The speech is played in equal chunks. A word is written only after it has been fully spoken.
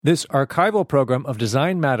This archival program of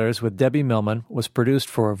Design Matters with Debbie Millman was produced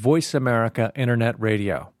for Voice America Internet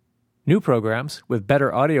Radio. New programs with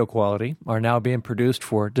better audio quality are now being produced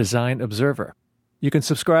for Design Observer. You can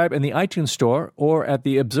subscribe in the iTunes Store or at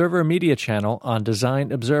the Observer Media channel on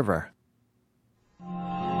Design Observer.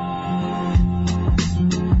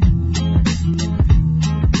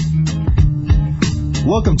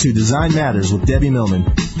 Welcome to Design Matters with Debbie Millman,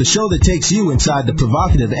 the show that takes you inside the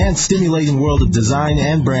provocative and stimulating world of design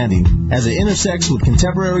and branding as it intersects with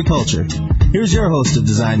contemporary culture. Here's your host of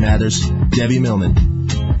Design Matters, Debbie Millman.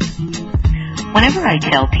 Whenever I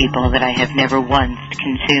tell people that I have never once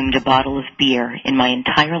consumed a bottle of beer in my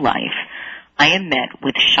entire life, I am met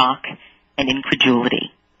with shock and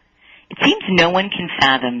incredulity. It seems no one can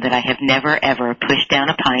fathom that I have never ever pushed down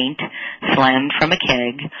a pint, slammed from a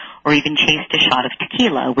keg, or even chased a shot of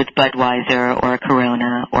tequila with Budweiser or a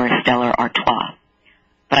Corona or a Stella Artois.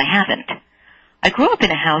 But I haven't. I grew up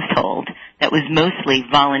in a household that was mostly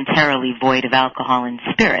voluntarily void of alcohol and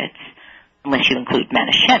spirits, unless you include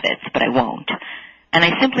Manischewitz, but I won't, and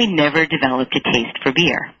I simply never developed a taste for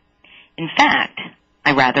beer. In fact,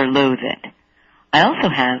 I rather loathe it. I also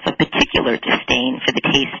have a particular disdain for the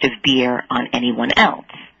taste of beer on anyone else,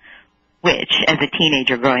 which, as a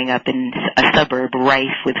teenager growing up in a suburb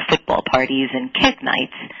rife with football parties and keg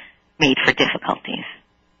nights, made for difficulties.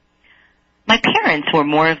 My parents were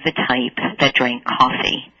more of the type that drank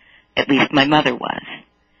coffee. At least my mother was.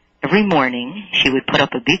 Every morning, she would put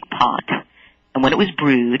up a big pot, and when it was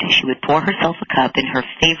brewed, she would pour herself a cup in her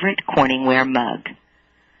favorite Corningware mug.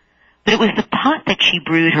 But it was the pot that she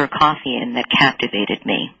brewed her coffee in that captivated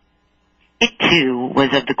me. It, too, was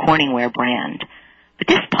of the Corningware brand, but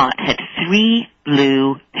this pot had 3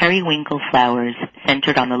 blue periwinkle flowers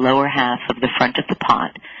centered on the lower half of the front of the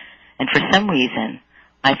pot, and for some reason,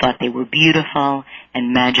 I thought they were beautiful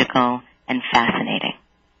and magical and fascinating.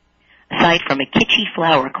 Aside from a kitschy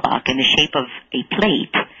flower clock in the shape of a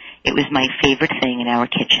plate, it was my favorite thing in our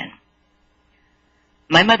kitchen.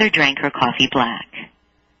 My mother drank her coffee black.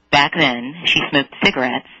 Back then, she smoked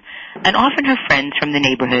cigarettes, and often her friends from the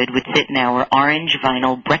neighborhood would sit in our orange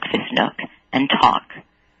vinyl breakfast nook and talk.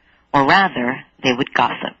 Or rather, they would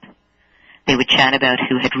gossip. They would chat about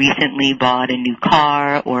who had recently bought a new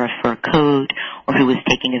car or a fur coat, or who was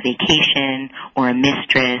taking a vacation, or a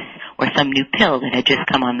mistress, or some new pill that had just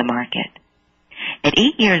come on the market. At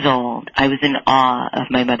 8 years old, I was in awe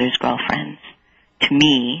of my mother's girlfriends. To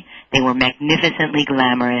me, they were magnificently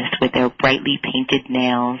glamorous with their brightly painted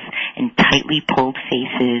nails and tightly pulled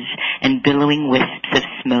faces and billowing wisps of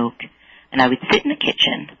smoke, and I would sit in the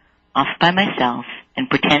kitchen, off by myself, and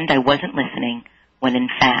pretend I wasn't listening when, in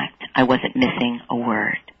fact, I wasn't missing a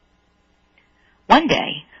word. One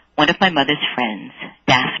day, one of my mother's friends,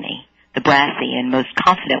 Daphne, the brassy and most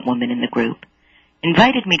confident woman in the group,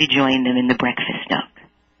 invited me to join them in the breakfast nook.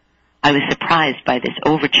 I was surprised by this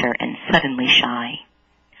overture and suddenly shy.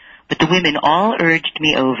 But the women all urged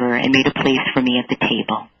me over and made a place for me at the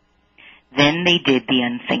table. Then they did the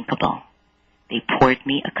unthinkable. They poured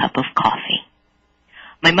me a cup of coffee.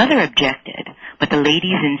 My mother objected, but the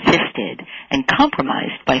ladies insisted and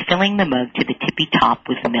compromised by filling the mug to the tippy top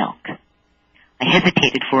with milk. I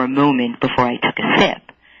hesitated for a moment before I took a sip,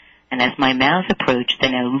 and as my mouth approached the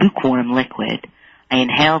now lukewarm liquid, I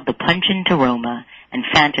inhaled the pungent aroma and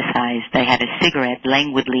fantasized I had a cigarette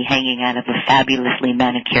languidly hanging out of a fabulously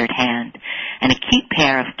manicured hand and a cute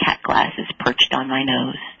pair of cat glasses perched on my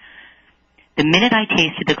nose. The minute I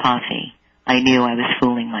tasted the coffee, I knew I was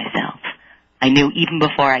fooling myself. I knew even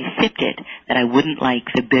before I sipped it that I wouldn't like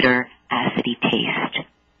the bitter, acidy taste.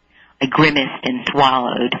 I grimaced and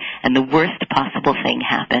swallowed, and the worst possible thing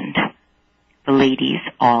happened. The ladies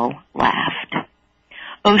all laughed.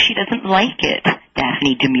 "Oh, she doesn't like it,"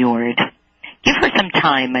 Daphne demurred. "Give her some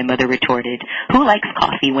time," my mother retorted. "Who likes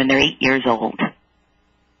coffee when they're 8 years old?"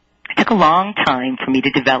 It took a long time for me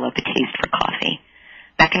to develop a taste for coffee.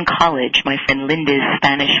 Back in college, my friend Linda's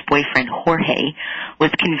Spanish boyfriend, Jorge,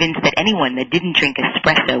 was convinced that anyone that didn't drink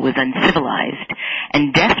espresso was uncivilized,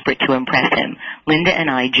 and desperate to impress him, Linda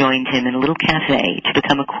and I joined him in a little cafe to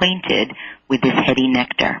become acquainted with this heady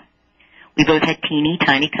nectar. We both had teeny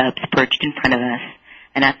tiny cups perched in front of us,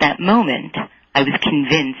 and at that moment, I was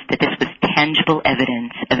convinced that this was tangible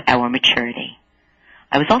evidence of our maturity.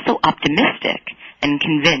 I was also optimistic and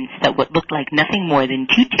convinced that what looked like nothing more than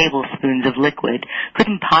 2 tablespoons of liquid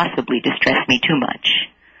couldn't possibly distress me too much.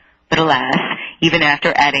 But alas, even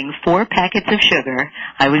after adding 4 packets of sugar,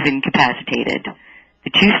 I was incapacitated. The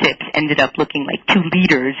 2 sips ended up looking like 2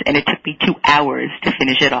 liters, and it took me 2 hours to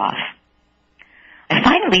finish it off. I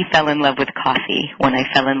finally fell in love with coffee when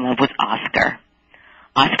I fell in love with Oscar.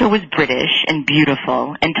 Oscar was British and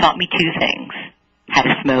beautiful and taught me two things: how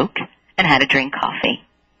to smoke and how to drink coffee.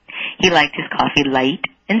 He liked his coffee light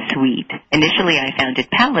and sweet. Initially, I found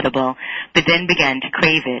it palatable, but then began to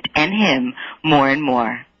crave it and him more and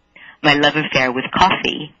more. My love affair with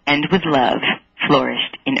coffee and with love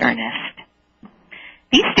flourished in earnest.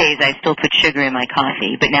 These days, I still put sugar in my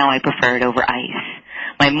coffee, but now I prefer it over ice.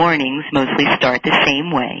 My mornings mostly start the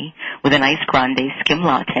same way, with an ice grande skim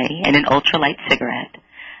latte and an ultralight cigarette.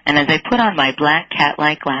 And as I put on my black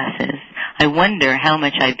cat-like glasses, I wonder how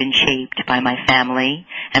much I've been shaped by my family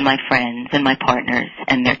and my friends and my partners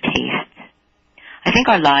and their tastes. I think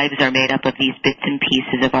our lives are made up of these bits and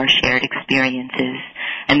pieces of our shared experiences,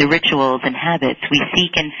 and the rituals and habits we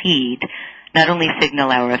seek and feed not only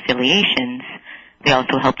signal our affiliations, they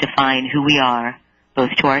also help define who we are,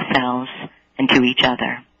 both to ourselves and to each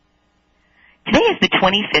other. Today is the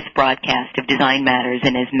 25th broadcast of Design Matters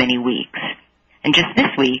in as many weeks. And just this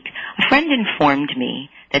week, a friend informed me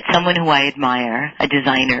that someone who I admire, a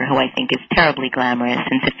designer who I think is terribly glamorous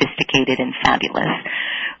and sophisticated and fabulous,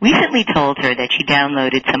 recently told her that she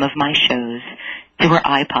downloaded some of my shows to her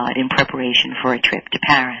iPod in preparation for a trip to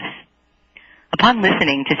Paris. Upon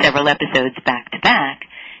listening to several episodes back to back,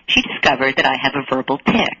 she discovered that I have a verbal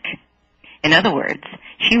tic. In other words,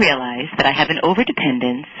 she realized that I have an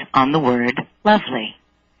overdependence on the word lovely.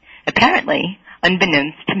 Apparently,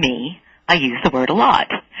 unbeknownst to me, I use the word a lot.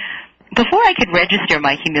 Before I could register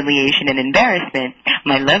my humiliation and embarrassment,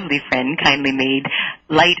 my lovely friend kindly made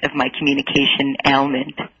light of my communication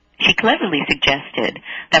ailment. She cleverly suggested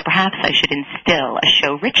that perhaps I should instill a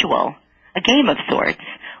show ritual, a game of sorts,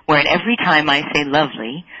 wherein every time I say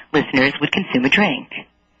lovely, listeners would consume a drink.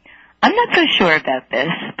 I'm not so sure about this,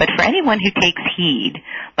 but for anyone who takes heed,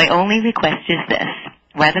 my only request is this.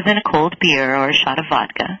 Rather than a cold beer or a shot of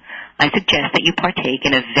vodka, I suggest that you partake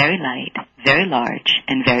in a very light, very large,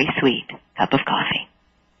 and very sweet cup of coffee.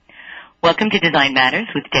 Welcome to Design Matters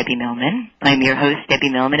with Debbie Millman. I'm your host, Debbie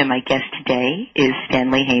Millman, and my guest today is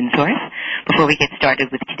Stanley Hainsworth. Before we get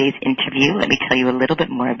started with today's interview, let me tell you a little bit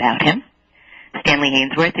more about him. Stanley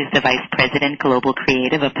Hainsworth is the Vice President Global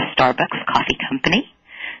Creative of the Starbucks Coffee Company.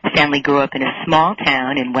 Stanley grew up in a small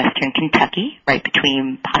town in western Kentucky, right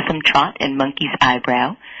between Possum Trot and Monkey's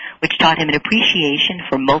Eyebrow, which taught him an appreciation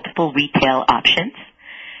for multiple retail options.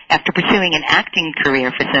 After pursuing an acting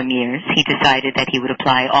career for some years, he decided that he would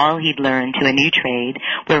apply all he'd learned to a new trade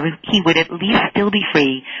where he would at least still be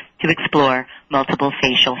free to explore multiple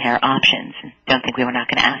facial hair options. Don't think we were not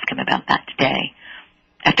going to ask him about that today.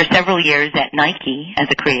 After several years at Nike as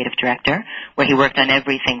a creative director, where he worked on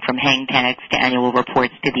everything from hang tags to annual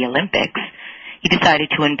reports to the Olympics, he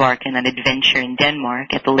decided to embark on an adventure in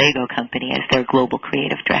Denmark at the Lego company as their global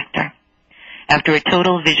creative director. After a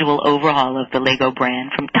total visual overhaul of the Lego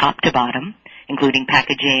brand from top to bottom, including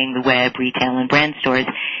packaging, the web, retail, and brand stores,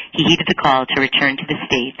 he heeded the call to return to the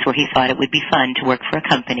States, where he thought it would be fun to work for a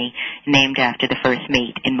company named after the first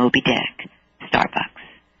mate in Moby Dick, Starbucks.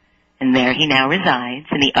 And there he now resides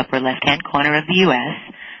in the upper left-hand corner of the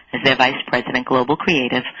U.S. as their Vice President Global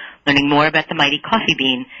Creative, learning more about the mighty coffee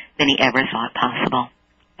bean than he ever thought possible.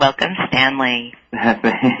 Welcome, Stanley.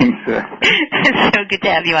 Thanks. It's so good to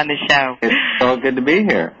have you on the show. It's so good to be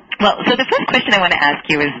here. Well, so the first question I want to ask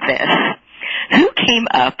you is this. Who came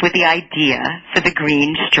up with the idea for the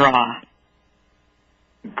green straw?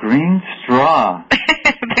 Green straw.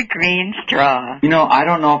 The green straw. You know, I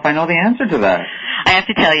don't know if I know the answer to that. I have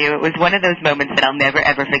to tell you, it was one of those moments that I'll never,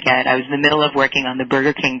 ever forget. I was in the middle of working on the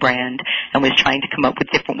Burger King brand and was trying to come up with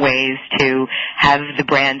different ways to have the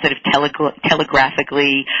brand sort of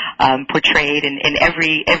telegraphically portrayed in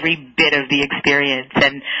every bit of the experience.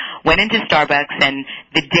 And went into Starbucks, and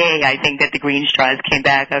the day I think that the green straws came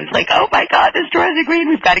back, I was like, oh, my God, the straws are green.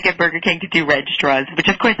 We've got to get Burger King to do red straws, which,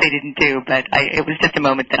 of course, they didn't do. But it was just a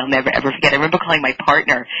moment that I'll never, ever forget. I remember calling my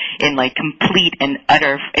partner in, like, complete and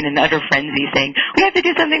utter frenzy saying, we have to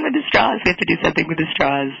do something with the straws. We have to do something with the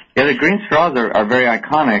straws. Yeah, the green straws are very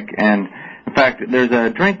iconic, and in fact, there's a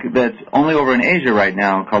drink that's only over in Asia right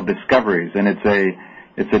now called Discoveries, and it's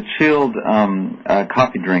a chilled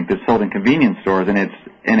coffee drink that's sold in convenience stores, and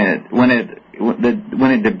when it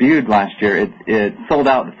debuted last year, it sold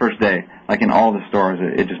out the first day, like in all the stores.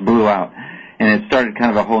 It just blew out, and it started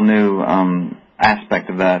kind of a whole new aspect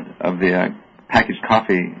of the packaged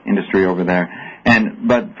coffee industry over there.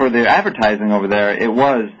 But for the advertising over there, it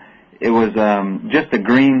was just a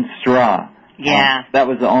green straw. Yeah. That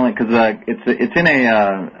was the only, because it's in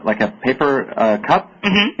a like a paper cup,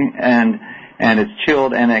 mm-hmm. and it's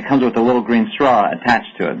chilled, and it comes with a little green straw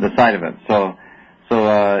attached to it, the side of it. So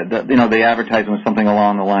the advertising was something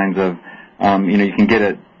along the lines of, you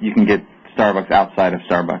can get Starbucks outside of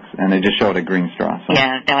Starbucks, and they just showed a green straw. So.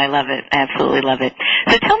 Yeah, no, I love it. I absolutely love it.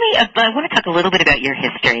 So tell me, I want to talk a little bit about your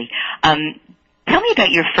history. Tell me about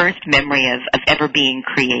your first memory of ever being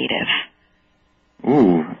creative.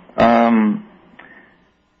 Ooh,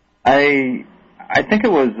 I think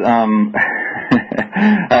it was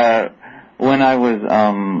when I was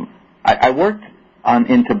I worked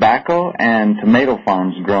in tobacco and tomato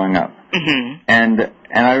farms growing up, and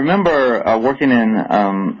I remember working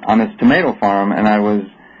on this tomato farm, and I was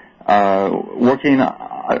working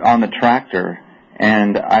on the tractor,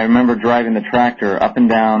 and I remember driving the tractor up and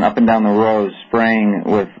down the rows, spraying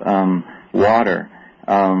with water,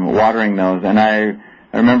 watering those, and I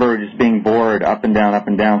remember just being bored up and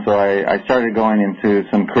down, so I started going into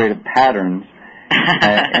some creative patterns,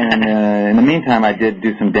 and in the meantime, I did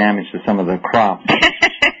do some damage to some of the crops.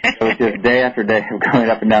 So it was just day after day of going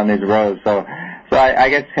up and down these rows. So I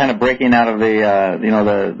guess kind of breaking out of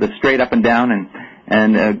the straight up and down,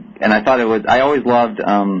 and I thought it was. I always loved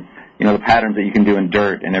the patterns that you can do in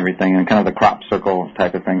dirt and everything, and kind of the crop circle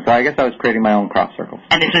type of thing. So I guess I was creating my own crop circles.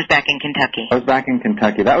 And this was back in Kentucky? I was back in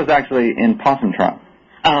Kentucky. That was actually in Possum Trot.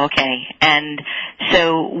 Oh, okay. And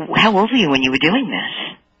so how old were you when you were doing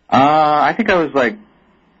this? I think I was like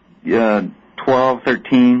 12,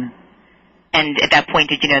 13. And at that point,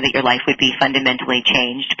 did you know that your life would be fundamentally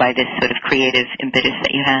changed by this sort of creative impetus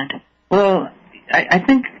that you had? Well, I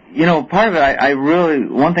think, part of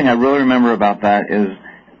it, one thing I really remember about that is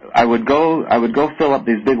I would go fill up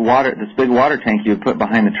this big water tank you would put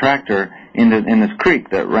behind the tractor in this creek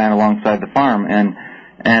that ran alongside the farm,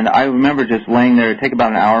 and I remember just laying there. It'd take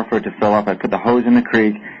about an hour for it to fill up. I'd put the hose in the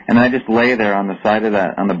creek, and I just lay there on the side of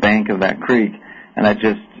on the bank of that creek, and I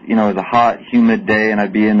just, it was a hot, humid day, and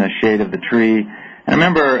I'd be in the shade of the tree. And I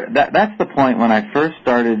remember that's the point when I first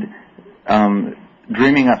started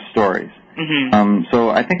dreaming up stories. So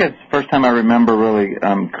I think that's the first time I remember really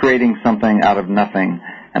creating something out of nothing.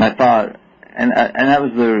 And I thought, and that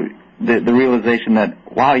was the realization that,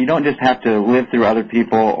 wow, you don't just have to live through other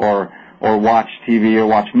people or watch TV or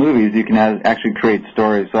watch movies. You can actually create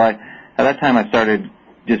stories. So at that time I started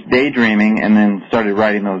just daydreaming and then started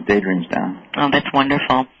writing those daydreams down. Oh, that's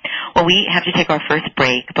wonderful. Well, we have to take our first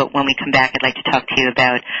break, but when we come back, I'd like to talk to you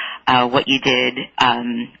about what you did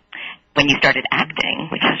when you started acting,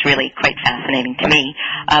 which is really quite fascinating to me.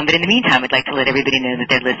 But in the meantime, I'd like to let everybody know that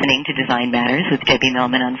they're listening to Design Matters with Debbie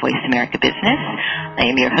Millman on Voice America Business. I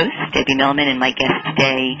am your host, Debbie Millman, and my guest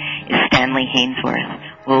today is Stanley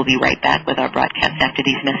Hainsworth. We'll be right back with our broadcast after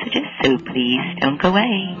these messages, so please don't go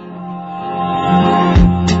away.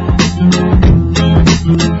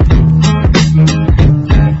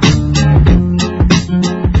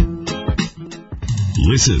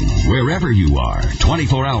 Listen wherever you are.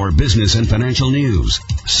 24-hour business and financial news.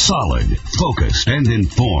 Solid, focused, and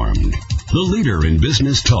informed. The leader in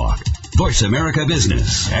business talk. Voice America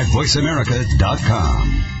Business at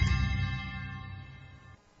voiceamerica.com.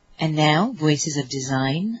 And now, Voices of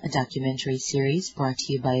Design, a documentary series brought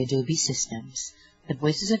to you by Adobe Systems. The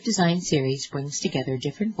Voices of Design series brings together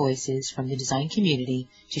different voices from the design community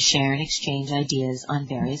to share and exchange ideas on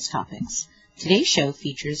various topics. Today's show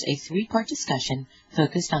features a 3-part discussion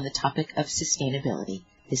focused on the topic of sustainability.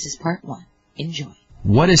 This is part 1. Enjoy.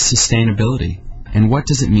 What is sustainability, and what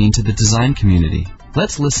does it mean to the design community?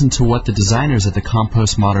 Let's listen to what the designers at the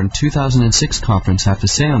Compost Modern 2006 conference have to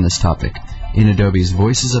say on this topic in Adobe's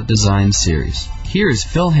Voices of Design series. Here is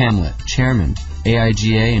Phil Hamlet, Chairman,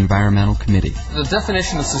 AIGA Environmental Committee. The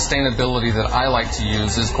definition of sustainability that I like to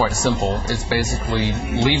use is quite simple. It's basically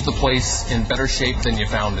leave the place in better shape than you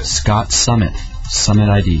found it. Scott Summit, Summit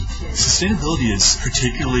ID. Sustainability is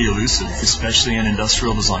particularly elusive, especially in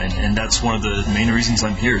industrial design, and that's one of the main reasons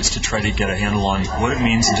I'm here, is to try to get a handle on what it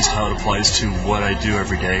means and just how it applies to what I do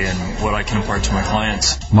every day and what I can impart to my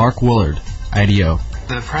clients. Mark Woolard, IDEO.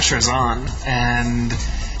 The pressure's on, and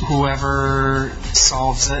whoever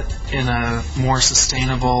solves it in a more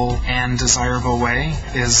sustainable and desirable way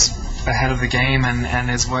is ahead of the game and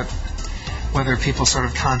is what, whether people sort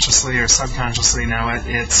of consciously or subconsciously know it,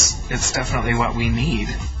 it's definitely what we need.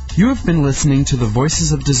 You have been listening to the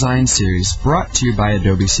Voices of Design series brought to you by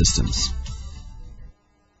Adobe Systems.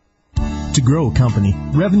 To grow a company,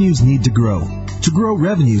 revenues need to grow. To grow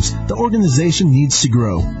revenues, the organization needs to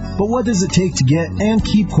grow. But what does it take to get and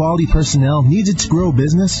keep quality personnel needed to grow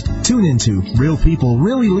business? Tune into Real People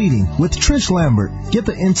Really Leading with Trish Lambert. Get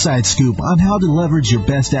the inside scoop on how to leverage your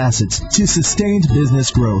best assets to sustained business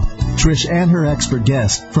growth. Trish and her expert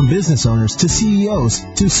guests, from business owners to CEOs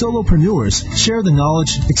to solopreneurs, share the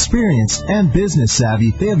knowledge, experience, and business savvy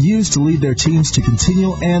they have used to lead their teams to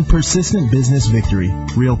continual and persistent business victory.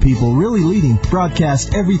 Real People Really Leading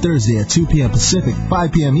broadcast every Thursday at 2 p.m. Pacific,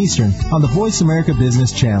 5 p.m. Eastern on the Voice America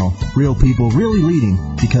Business Channel. Real People Really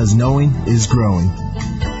Leading, because knowing is growing.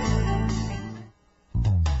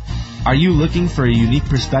 Are you looking for a unique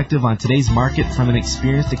perspective on today's market from an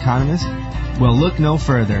experienced economist? Well, look no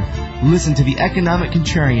further. Listen to The Economic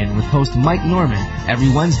Contrarian with host Mike Norman every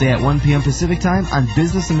Wednesday at 1 p.m. Pacific Time on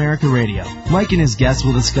Business America Radio. Mike and his guests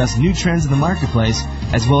will discuss new trends in the marketplace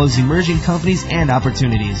as well as emerging companies and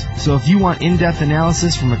opportunities. So if you want in-depth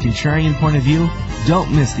analysis from a contrarian point of view,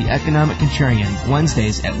 don't miss The Economic Contrarian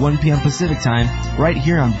Wednesdays at 1 p.m. Pacific Time right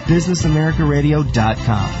here on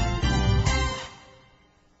BusinessAmericaRadio.com.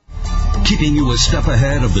 Keeping you a step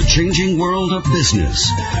ahead of the changing world of business.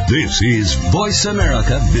 This is Voice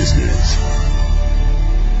America Business.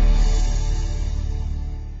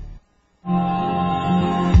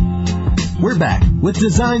 We're back with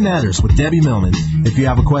Design Matters with Debbie Millman. If you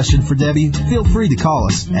have a question for Debbie, feel free to call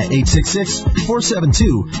us at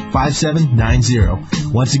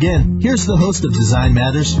 866-472-5790. Once again, here's the host of Design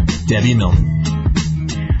Matters, Debbie Millman.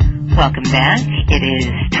 Welcome back. It is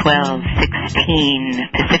 12:16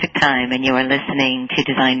 Pacific Time, and you are listening to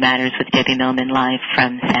Design Matters with Debbie Millman live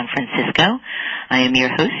from San Francisco. I am your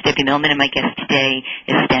host, Debbie Millman, and my guest today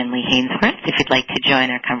is Stanley Hainsworth. If you'd like to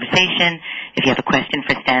join our conversation, if you have a question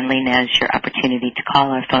for Stanley, now's your opportunity to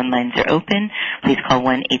call. Our phone lines are open. Please call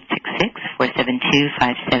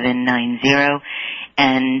 1-866-472-5790.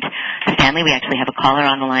 And Stanley, we actually have a caller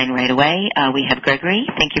on the line right away. We have Gregory.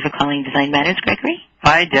 Thank you for calling Design Matters, Gregory.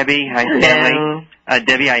 Hi, Debbie. Hi, Hello. Stanley.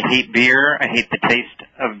 Debbie, I hate beer. I hate the taste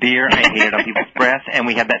of beer. I hate it on people's breath. And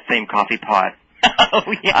we have that same coffee pot.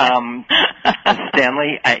 Oh, yeah.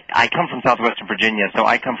 Stanley, I come from southwestern Virginia, so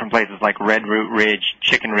I come from places like Red Root Ridge,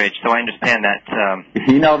 Chicken Ridge, so I understand that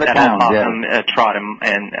you know the that town, whole possum trot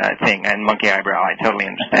and thing, and monkey eyebrow. I totally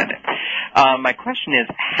understand it. My question is,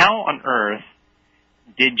 how on earth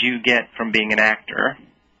did you get from being an actor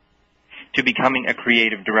to becoming a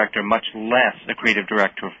creative director, much less a creative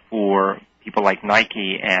director for people like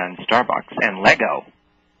Nike and Starbucks and Lego?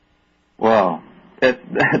 Well,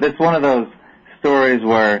 that's one of those stories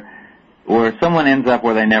where someone ends up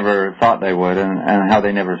where they never thought they would, and how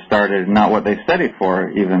they never started, not what they studied for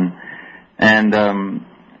even. And I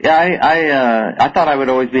thought I would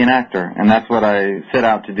always be an actor, and that's what I set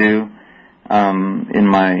out to do in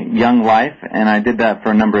my young life, and I did that for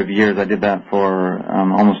a number of years. I did that for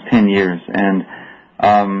almost 10 years, and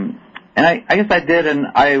I guess I did, and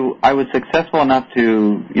I was successful enough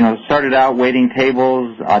to, started out waiting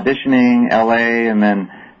tables, auditioning, L.A., and then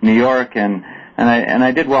New York, and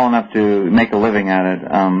I did well enough to make a living at it.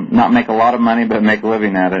 Not make a lot of money, but make a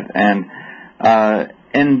living at it, and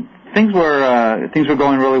things were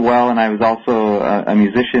going really well, and I was also a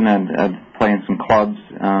musician and playing some clubs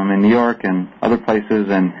in New York and other places,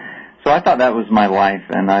 and so I thought that was my life,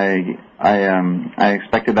 and I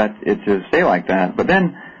expected it to stay like that. But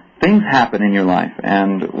then things happen in your life,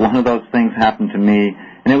 and one of those things happened to me,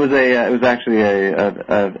 and it was actually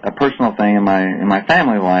a personal thing in my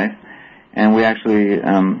family life, and we actually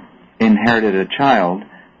inherited a child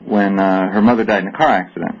when her mother died in a car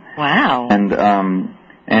accident. Wow.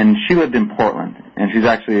 And she lived in Portland, and she's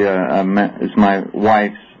actually is my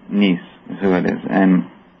wife's niece, is who it is. And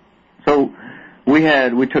so we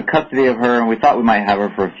took custody of her, and we thought we might have her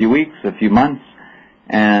for a few weeks, a few months,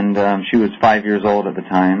 and she was 5 years old at the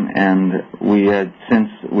time, and we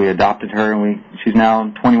adopted her, and she's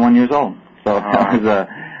now 21 years old. So that was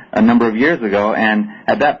a number of years ago, and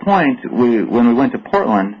at that point, when we went to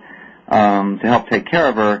Portland to help take care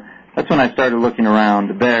of her, that's when I started looking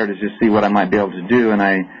around there to just see what I might be able to do, and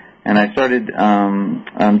I started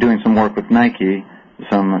doing some work with Nike,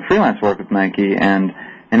 some freelance work with Nike, and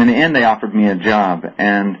in the end they offered me a job.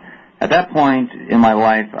 And at that point in my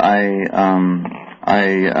life, I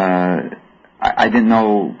didn't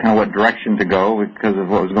know kind of what direction to go because of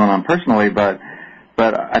what was going on personally, but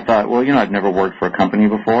I thought, well, I've never worked for a company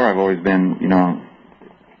before. I've always been,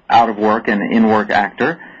 out of work and in-work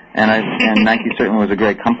actor. And Nike certainly was a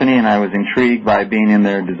great company, and I was intrigued by being in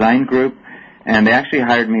their design group, and they actually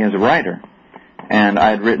hired me as a writer. And I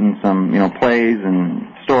had written some, plays and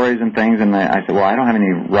stories and things, and I said, well, I don't have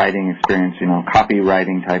any writing experience,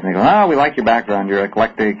 copywriting type. And they go, oh, we like your background, you're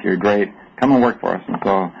eclectic, you're great, come and work for us. And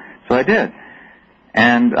so I did.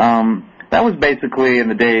 And that was basically in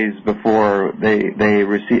the days before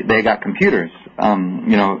they got computers.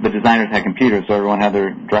 The designers had computers, so everyone had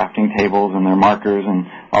their drafting tables and their markers and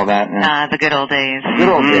all that. And the good old days. Good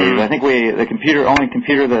old days. I think the only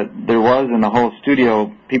computer that there was in the whole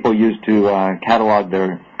studio, people used to catalog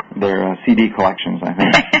their CD collections, I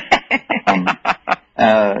think.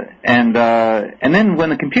 And then when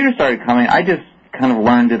the computer started coming, I just kind of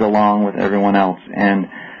learned it along with everyone else. And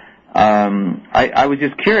I was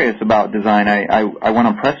just curious about design. I went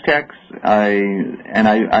on press checks.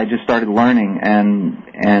 I just started learning,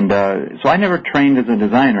 and so I never trained as a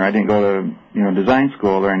designer. I didn't go to design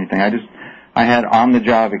school or anything. I had on the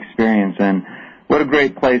job experience, and what a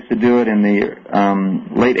great place to do it in the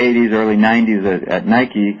late 80s, early 90s at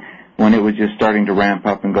Nike, when it was just starting to ramp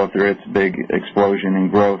up and go through its big explosion and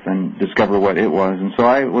growth and discover what it was. And so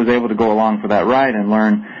I was able to go along for that ride and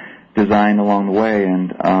learn design along the way,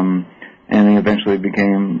 and then eventually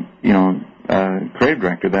became creative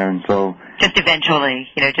director there. And so just eventually,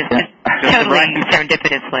 just totally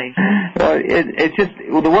serendipitously. It's just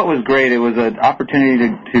what was great. It was an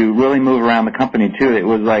opportunity to really move around the company too. It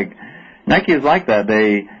was like Nike is like that.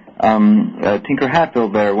 They Tinker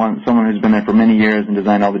Hatfield there, someone who's been there for many years and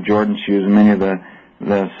designed all the Jordan shoes and many of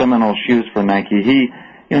the seminal shoes for Nike.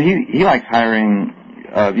 He likes hiring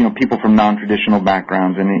people from non-traditional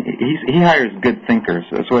backgrounds, and he hires good thinkers.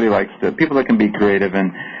 That's what he likes, people that can be creative,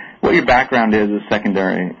 and what your background is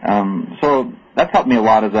secondary. So that's helped me a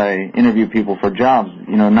lot as I interview people for jobs,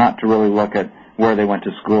 not to really look at where they went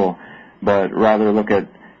to school, but rather look at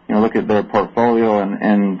their portfolio,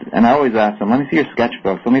 and I always ask them, let me see your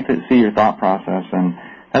sketchbooks, let me see your thought process, and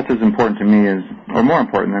that's as important to me or more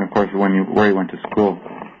important than, of course, where you went to school.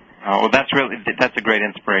 Oh, well, that's a great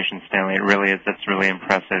inspiration, Stanley. It really is. That's really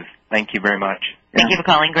impressive. Thank you very much. Thank you for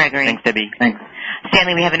calling, Gregory. Thanks, Debbie. Thanks.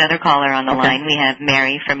 Stanley, we have another caller on the line. We have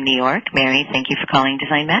Mary from New York. Mary, thank you for calling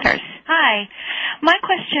Design Matters. Hi. My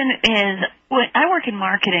question is, I work in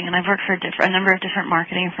marketing, and I've worked for a number of different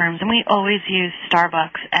marketing firms, and we always use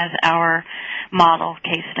Starbucks as our model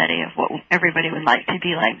case study of what everybody would like to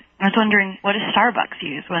be like. I was wondering, what does Starbucks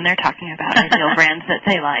use when they're talking about ideal brands that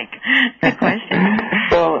they like? Good question.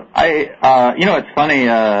 Well, it's funny,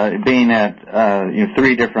 being at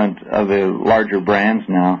 3 different of the larger brands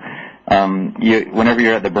now. Whenever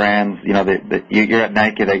you're at the brands, you're at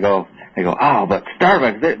Nike, they go, oh, but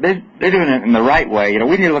Starbucks, they're doing it in the right way.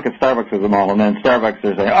 We need to look at Starbucks as a model, and then Starbucks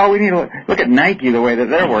are saying, oh, we need to look at Nike the way that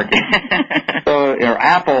they're working. Or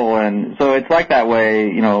Apple, and so it's like that way,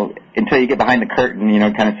 until you get behind the curtain,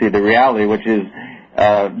 kind of see the reality, which is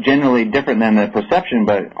generally different than the perception,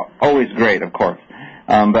 but always great, of course.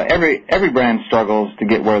 But every brand struggles to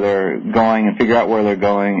get where they're going and figure out where they're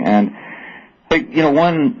going, and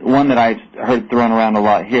one that I've heard thrown around a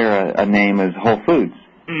lot here, a name is Whole Foods.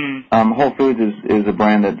 Whole Foods is a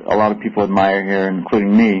brand that a lot of people admire here,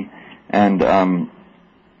 including me. And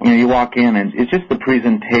you walk in, and it's just the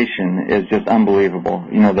presentation is just unbelievable.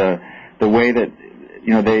 The way that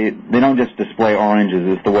they don't just display oranges;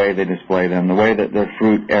 it's the way they display them, the way that their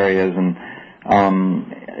fruit areas, and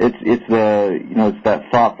it's that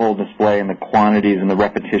thoughtful display and the quantities and the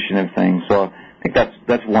repetition of things. So I think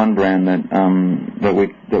that's one brand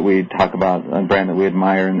that we talk about, a brand that we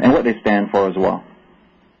admire, and what they stand for as well.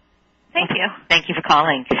 Thank you. Thank you for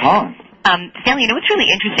calling. Stanley, what's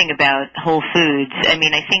really interesting about Whole Foods, I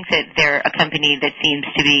think that they're a company that seems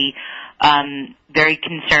to be very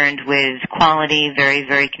concerned with quality, very,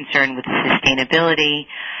 very concerned with sustainability.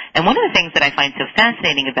 And one of the things that I find so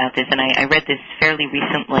fascinating about this, and I read this fairly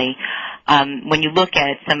recently, when you look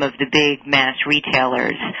at some of the big mass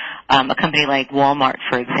retailers, a company like Walmart,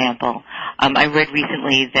 for example, I read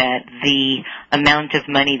recently that the amount of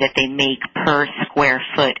money that they make per square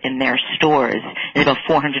foot in their stores is about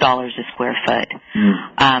 $400 a square foot,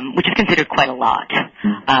 which is considered quite a lot.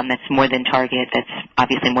 That's more than Target. That's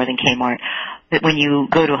obviously more than Kmart. But when you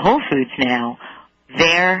go to Whole Foods now,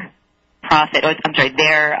 their profit,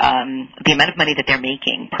 the amount of money that they're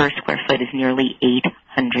making per square foot is nearly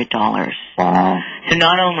 $800. Wow. So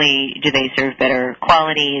not only do they serve better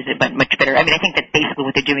quality, but much better. I think that basically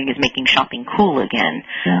what they're doing is making shopping cool again,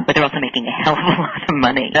 but they're also making a hell of a lot of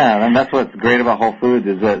money. Yeah, and that's what's great about Whole Foods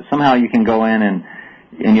is that somehow you can go in and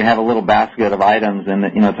you have a little basket of items, and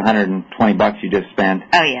it's $120 you just spent.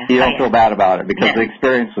 Oh yeah. You don't feel bad about it because the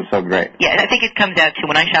experience was so great. Yeah, I think it comes out to,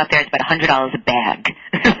 when I shop there, it's about $100 a bag.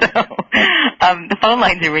 The phone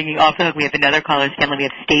lines are ringing off the hook. We have another caller, Stanley. We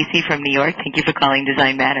have Stacy from New York. Thank you for calling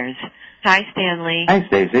Design Matters. Hi, Stanley. Hi,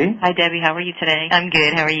 Stacy. Hi, Debbie. How are you today? I'm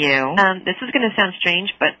good. How are you? This is going to sound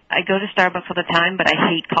strange, but I go to Starbucks all the time, but I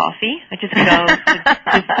hate coffee. I just go to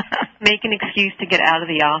make an excuse to get out of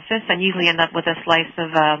the office. I usually end up with a slice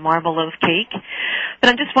of marble loaf cake. But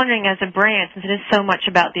I'm just wondering, as a brand, since it is so much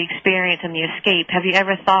about the experience and the escape, have you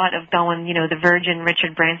ever thought of going, the Virgin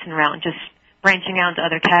Richard Branson route and just branching out into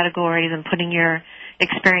other categories and putting your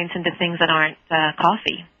experience into things that aren't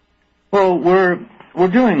coffee? Well, we're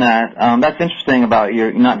doing that. That's interesting about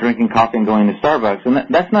you're not drinking coffee and going to Starbucks, and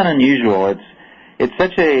that's not unusual. It's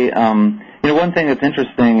such a one thing that's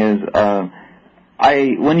interesting is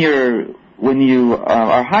when you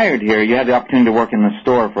are hired here, you have the opportunity to work in the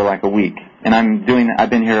store for like a week, and I've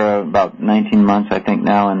been here about 19 months I think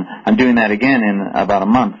now, and I'm doing that again in about a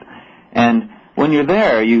month. And when you're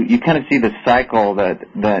there, you kind of see the cycle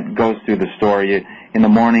that goes through the store. In the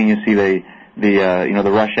morning you see the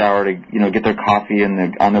rush hour to get their coffee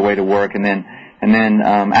and on their way to work, and then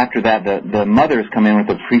after that the mothers come in with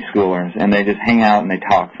the preschoolers and they just hang out and they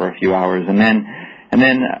talk for a few hours, and then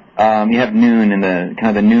you have noon and the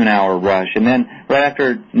kind of the noon hour rush, and then right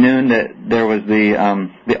after noon there was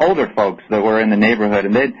the older folks that were in the neighborhood,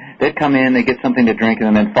 and they'd come in, they'd get something to drink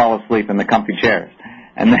and then fall asleep in the comfy chairs.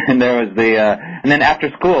 And then there was and then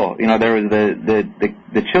after school, there was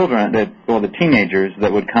the children, the teenagers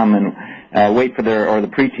that would come and wait for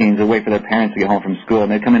the preteens would wait for their parents to get home from school,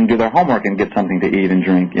 and they'd come in and do their homework and get something to eat and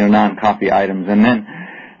drink, non-coffee items. And then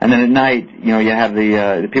at night, you have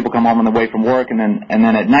the people come home on the way from work, and then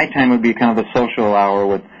at nighttime would be kind of the social hour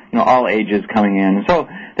with all ages coming in. And so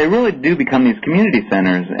they really do become these community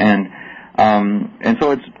centers, and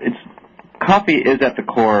so it's coffee is at the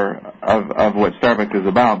core of what Starbucks is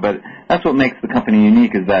about, but that's what makes the company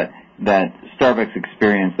unique is that Starbucks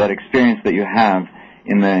experience, that experience that you have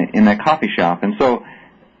in that coffee shop. And so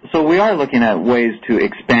we are looking at ways to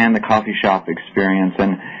expand the coffee shop experience,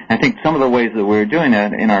 and I think some of the ways that we're doing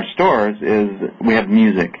that in our stores is we have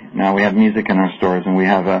music. Now we have music in our stores, and we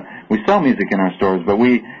sell music in our stores, but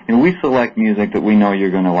we select music that we know you're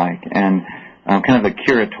going to like, and kind of the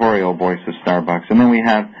curatorial voice of Starbucks. And then we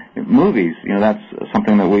have movies. That's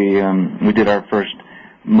something that we did our first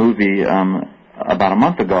movie about a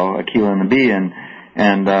month ago, Aquila and the Bee, and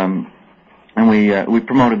we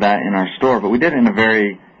promoted that in our store, but we did it in a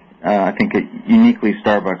very I think a uniquely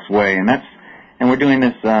Starbucks way, and we're doing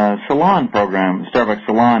this salon program, Starbucks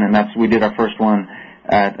Salon, and we did our first one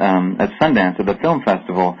at Sundance at the film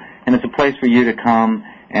festival, and it's a place for you to come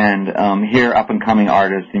and hear up and coming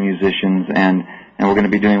artists and musicians, and we're going to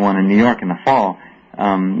be doing one in New York in the fall.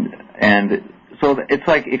 And so it's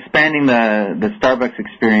like expanding the Starbucks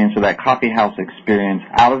experience or that coffee house experience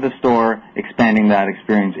out of the store, expanding that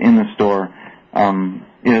experience in the store.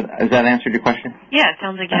 Has that answered your question? Yeah, it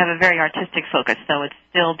sounds like you have a very artistic focus, so it's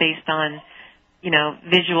still based on,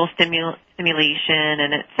 visual stimulation,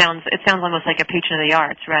 and it sounds almost like a patron of the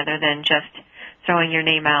arts rather than just throwing your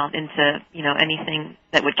name out into, anything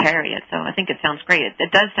that would carry it. So I think it sounds great.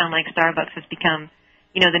 It does sound like Starbucks has become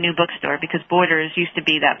the new bookstore, because Borders used to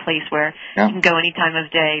be that place where you can go any time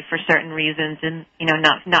of day for certain reasons and,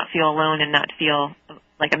 not feel alone and not feel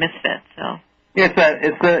like a misfit. So. Yeah,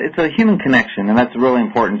 it's a human connection, and that's really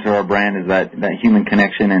important to our brand, is that human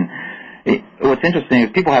connection. And what's interesting is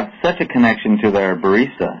people have such a connection to their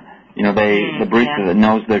barista. The barista that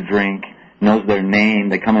knows their drink, knows their name.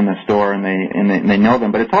 They come in the store and they know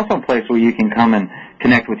them. But it's also a place where you can come and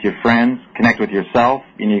connect with your friends, connect with yourself.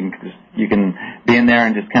 And you can be in there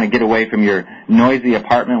and just kind of get away from your noisy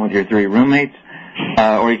apartment with your 3 roommates,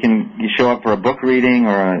 or you show up for a book reading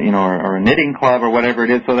or a knitting club or whatever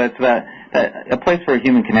it is. So that's a place for a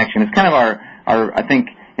human connection. It's kind of our I think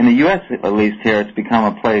in the U.S. at least here, it's become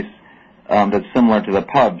a place that's similar to the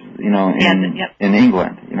pubs, in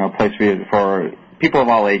England. A place for people of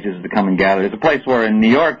all ages to come and gather. It's a place where in New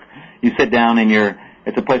York you sit down and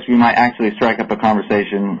it's a place where you might actually strike up a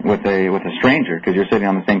conversation with a stranger because you're sitting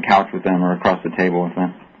on the same couch with them or across the table with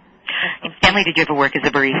them. Stanley, did you ever work as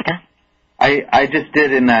a barista? I just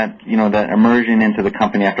did in that that immersion into the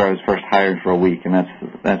company after I was first hired for a week, and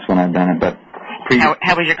that's when I've done it. But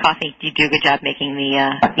how was your coffee? Do you do a good job making the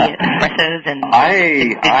espressos and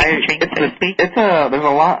drinks, so to speak?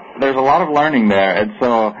 There's a lot of learning there, and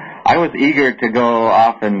so I was eager to go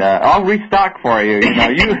off and I'll restock for you.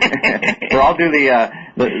 Or I'll do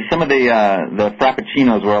some of the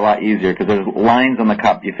frappuccinos were a lot easier because there's lines on the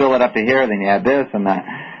cup. You fill it up to here, then you add this and that.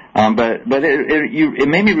 But it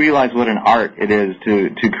made me realize what an art it is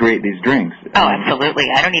to create these drinks. Oh,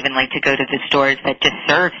 absolutely. I don't even like to go to the stores that just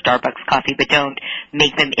serve Starbucks coffee but don't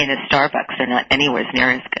make them in a Starbucks. They're not anywhere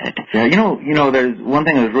near as good. Yeah, there's one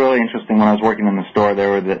thing that was really interesting when I was working in the store.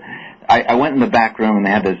 I went in the back room, and they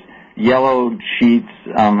had this yellow sheets.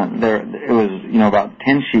 It was, about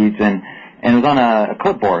 10 sheets, and it was on a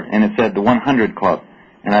clipboard, and it said the 100 Club.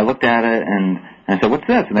 And I looked at it, and I said, what's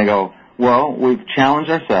this? And they go, well, we've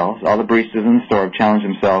challenged ourselves. All the baristas in the store have challenged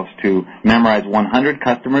themselves to memorize 100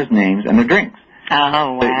 customers' names and their drinks. Oh,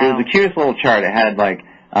 wow. It was the cutest little chart. It had, like,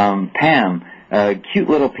 Pam, a cute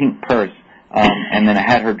little pink purse, and then it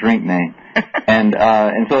had her drink name. And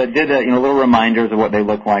so it did, little reminders of what they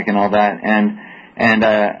look like and all that. And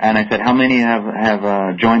I said, how many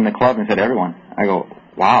have joined the club? And said, everyone. I go,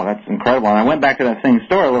 wow, that's incredible. And I went back to that same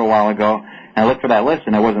store a little while ago, and I looked for that list,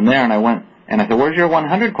 and it wasn't there. And I went, and I said, where's your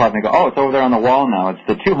 100 Club? And they go, oh, it's over there on the wall now. It's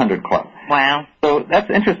the 200 Club. Wow. So that's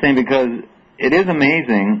interesting because it is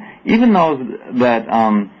amazing, even those that,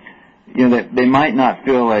 that they might not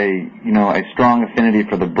feel a strong affinity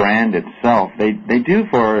for the brand itself. They do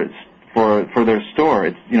for their store.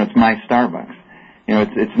 It's my Starbucks.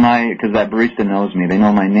 It's my, because that barista knows me. They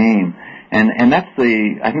know my name. And I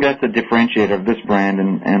think that's the differentiator of this brand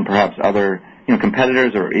and perhaps other,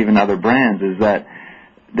 competitors or even other brands, is that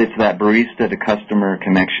it's that barista to customer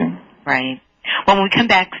connection. Right. Well, when we come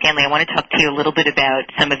back, Stanley, I want to talk to you a little bit about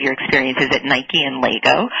some of your experiences at Nike and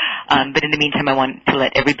Lego. But in the meantime, I want to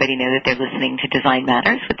let everybody know that they're listening to Design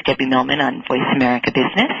Matters with Debbie Millman on Voice America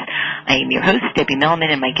Business. I am your host, Debbie Millman,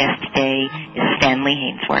 and my guest today is Stanley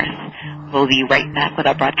Hainsworth. We'll be right back with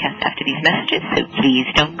our broadcast after these messages, so please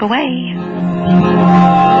don't go away.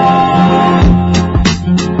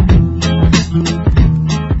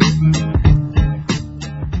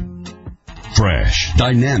 Fresh,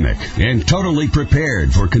 dynamic, and totally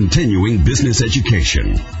prepared for continuing business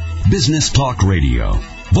education. Business Talk Radio.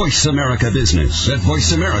 Voice America Business at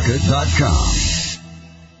voiceamerica.com.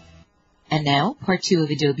 And now, part 2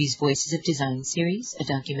 of Adobe's Voices of Design series, a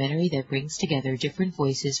documentary that brings together different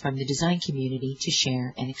voices from the design community to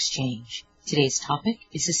share and exchange. Today's topic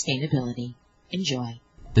is sustainability. Enjoy.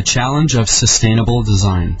 The challenge of sustainable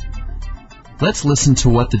design. Let's listen to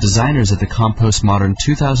what the designers at the Compost Modern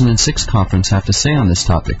 2006 conference have to say on this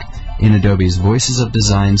topic in Adobe's Voices of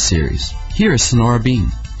Design series. Here is Sonora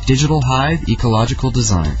Bean, Digital Hive Ecological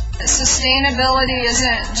Design. Sustainability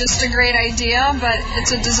isn't just a great idea, but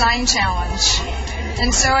it's a design challenge.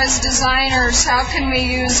 And so as designers, how can we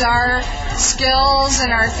use our skills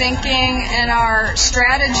and our thinking and our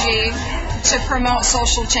strategy to promote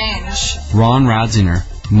social change? Ron Radzinger,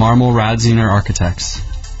 Marmol Radzinger Architects.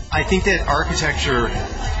 I think that architecture,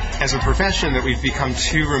 as a profession, that we've become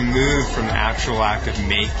too removed from the actual act of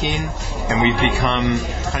making, and we've become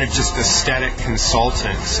kind of just aesthetic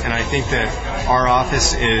consultants. And I think that our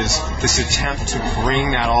office is this attempt to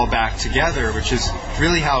bring that all back together, which is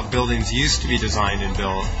really how buildings used to be designed and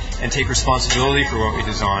built, and take responsibility for what we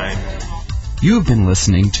design. You have been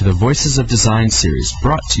listening to the Voices of Design series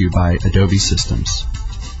brought to you by Adobe Systems.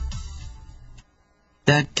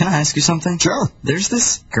 Dad, can I ask you something? Sure. There's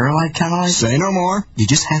this girl I kind of like. Say no more. You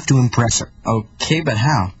just have to impress her. Okay, but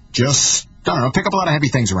how? Just, I don't know, pick up a lot of heavy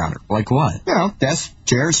things around her. Like what? Desks,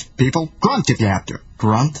 chairs, people. Grunt if you have to.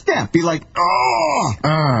 Grunt? Yeah, be like, oh!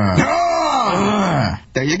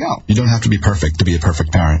 There you go. You don't have to be perfect to be a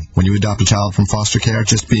perfect parent. When you adopt a child from foster care,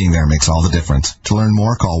 just being there makes all the difference. To learn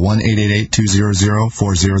more, call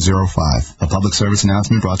 1-888-200-4005. A public service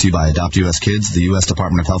announcement brought to you by Adopt U.S. Kids, the U.S.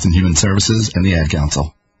 Department of Health and Human Services, and the Ad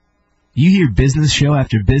Council. You hear business show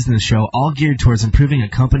after business show all geared towards improving a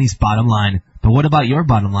company's bottom line. But what about your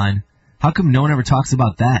bottom line? How come no one ever talks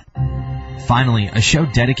about that? Finally, a show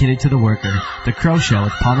dedicated to the worker, The Crow Show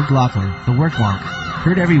with Paul McLaughlin, The Work Wonk.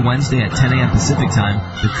 Heard every Wednesday at 10 a.m. Pacific Time,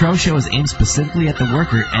 The Crow Show is aimed specifically at the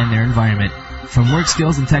worker and their environment. From work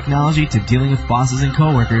skills and technology to dealing with bosses and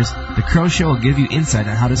coworkers, The Crow Show will give you insight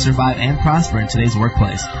on how to survive and prosper in today's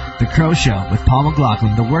workplace. The Crow Show with Paul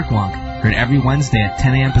McLaughlin, The Work Wonk. Heard every Wednesday at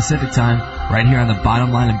 10 a.m. Pacific Time, right here on the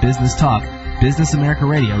Bottom Line of Business Talk,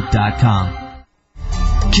 BusinessAmericaRadio.com.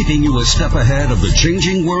 Keeping you a step ahead of the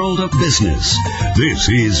changing world of business. This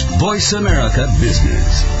is Voice America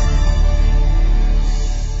Business.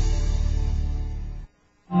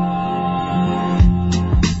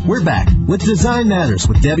 We're back with Design Matters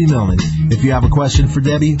with Debbie Millman. If you have a question for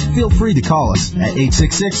Debbie, feel free to call us at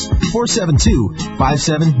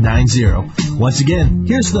 866-472-5790. Once again,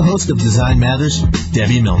 here's the host of Design Matters,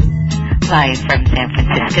 Debbie Millman. Live from San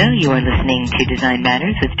Francisco, you are listening to Design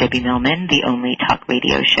Matters with Debbie Millman, the only talk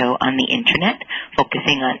radio show on the Internet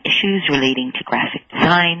focusing on issues relating to graphic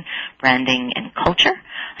design, branding, and culture.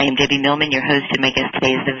 I am Debbie Millman, your host, and my guest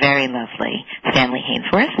today is the very lovely Stanley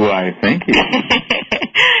Hainsworth. Why, thank you.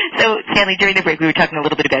 So, Stanley, during the break, we were talking a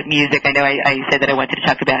little bit about music. I know I said that I wanted to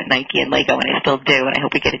talk about Nike and Lego, and I still do, and I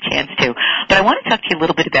hope we get a chance to. But I want to talk to you a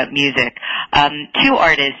little bit about music. Two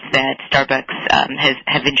artists that Starbucks has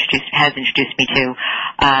introduced me to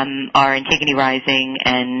are Antigone Rising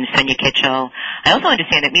and Sonia Kitchell. I also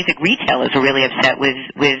understand that music retailers were really upset with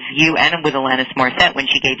you and with Alanis Morissette when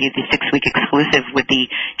she gave you the 6-week exclusive with the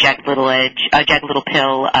Jagged Little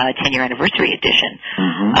Pill 10-year anniversary edition.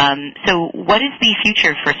 Mm-hmm. So what is the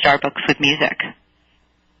future for Starbucks with music?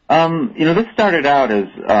 This started out as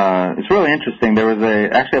it's really interesting. There was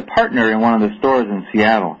actually a partner in one of the stores in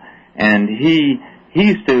Seattle, and he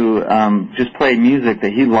used to just play music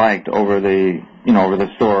that he liked over the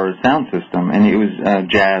store sound system, and it was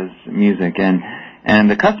jazz music, and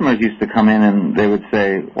the customers used to come in and they would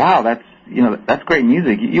say, "Wow, that's great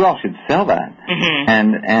music. You all should sell that."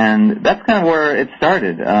 Mm-hmm. And that's kind of where it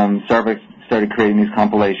started. Starbucks started creating these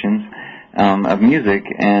compilations of music,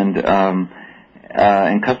 and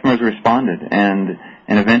customers responded, and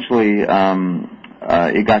eventually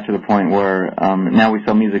it got to the point where now we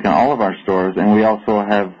sell music in all of our stores, and we also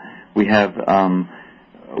have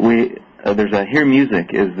there's a Hear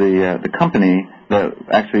Music is the company that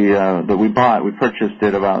actually that we bought. We purchased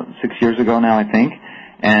it about 6 years ago now, I think.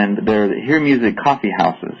 And they're the Hear Music coffee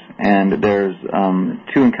houses, and there's 2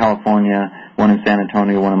 in California, one in San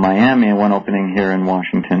Antonio, one in Miami, and one opening here in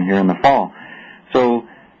Washington here in the fall. So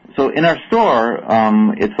in our store,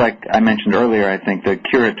 it's like I mentioned earlier, I think the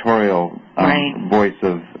curatorial voice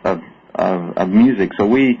of music. So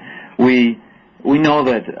we know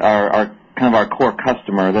that our kind of our core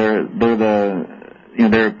customer, they're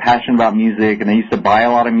passionate about music, and they used to buy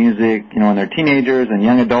a lot of music, when they're teenagers and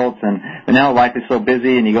young adults, but now life is so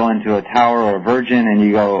busy, and you go into a Tower or a Virgin, and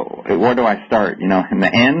you go, where do I start? In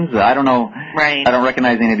the ends? I don't know. Right. I don't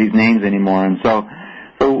recognize any of these names anymore, and so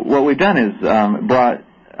what we've done is brought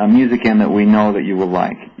music in that we know that you will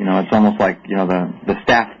like. It's almost like the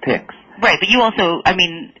staff picks. Right, but you also,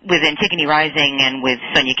 with Antigone Rising and with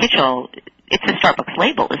Sonia Kitchell, it's a Starbucks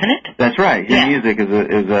label, isn't it? That's right. Hear Music is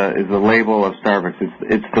a label of Starbucks.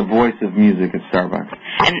 It's the voice of music at Starbucks.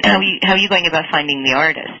 And how are you going about finding the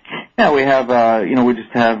artists? Yeah, we have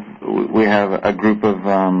we have a group of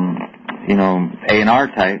A&R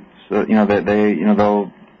types. That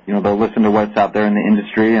they'll listen to what's out there in the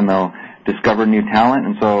industry, and they'll discover new talent.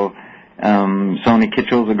 And so Sonia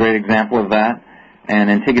Kitchell is a great example of that.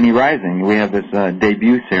 And Antigone Rising, we have this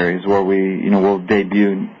debut series where we'll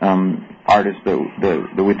debut artists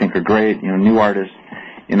that we think are great, new artists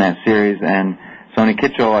in that series. And Sonia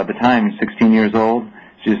Kitchell at the time, 16 years old,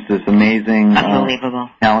 she's this amazing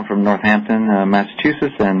unbelievable talent from Northampton,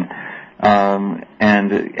 Massachusetts, and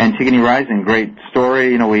Antigone Rising, great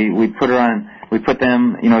story. We put her on. We put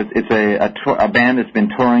them. It's a band that's been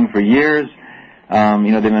touring for years.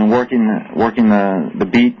 They've been working the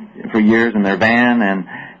beat for years in their van,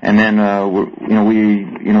 and then we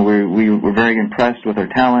were very impressed with their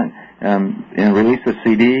talent. And released a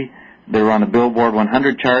CD. They were on the Billboard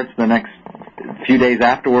 100 charts. The next few days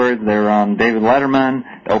afterwards, they were on David Letterman.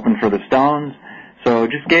 Opened for the Stones. So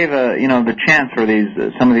just gave the chance for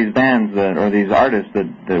some of these bands or these artists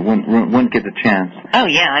that wouldn't get the chance. Oh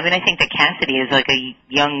yeah, I think that Cassidy is like a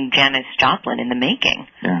young Janis Joplin in the making.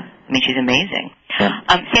 Yeah. She's amazing. Yeah.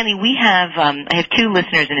 Stanley, I have 2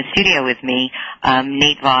 listeners in the studio with me,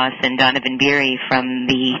 Nate Voss and Donovan Beery from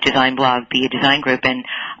the design blog, Be a Design Group, and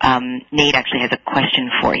Nate actually has a question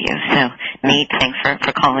for you. So, Nate, thanks for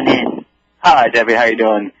calling in. Hi, Debbie. How you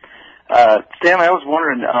doing? Stanley, I was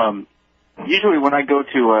wondering, usually when I go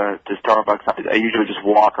to Starbucks, I usually just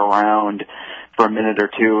walk around for a minute or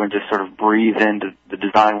two and just sort of breathe into the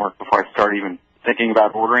design work before I start even thinking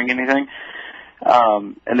about ordering anything.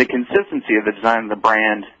 And the consistency of the design of the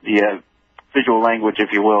brand, the visual language,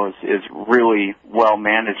 if you will, is really well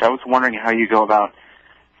managed. I was wondering how you go about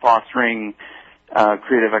fostering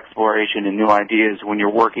creative exploration and new ideas when you're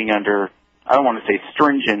working under, I don't want to say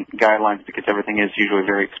stringent guidelines because everything is usually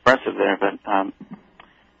very expressive there, but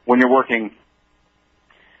when you're working...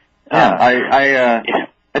 I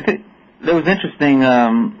think that was interesting.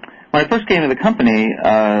 When I first came to the company,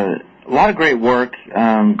 a lot of great work,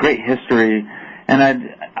 great history. And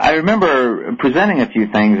I remember presenting a few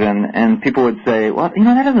things, and people would say, well,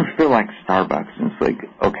 that doesn't feel like Starbucks. And it's like,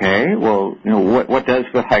 okay, well, what does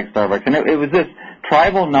feel like Starbucks? And it was this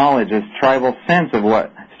tribal knowledge, this tribal sense of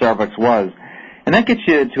what Starbucks was. And that gets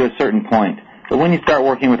you to a certain point. But when you start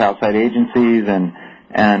working with outside agencies and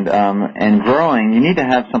growing, you need to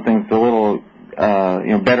have something that's a little,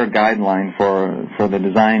 better guideline for the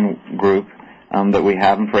design group that we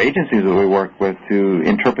have and for agencies that we work with to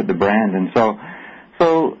interpret the brand. And so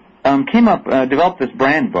developed this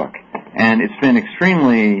brand book, And it's been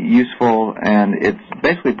extremely useful, and it's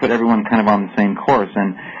basically put everyone kind of on the same course.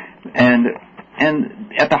 And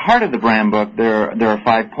at the heart of the brand book, there are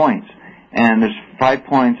 5 points. And there's 5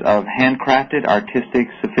 points of handcrafted, artistic,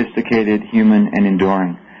 sophisticated, human, and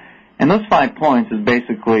enduring. And those 5 points is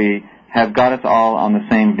basically have got us all on the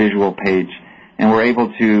same visual page. And we're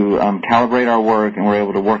able to calibrate our work, and we're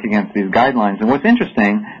able to work against these guidelines. And what's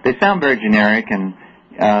interesting, they sound very generic, and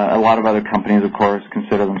a lot of other companies, of course,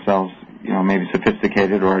 consider themselves, maybe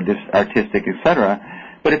sophisticated or artistic, etc.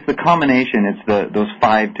 But it's the combination, it's those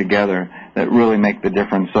 5 together that really make the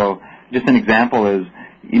difference. So just an example is,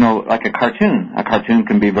 like a cartoon. A cartoon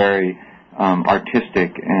can be very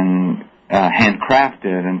artistic and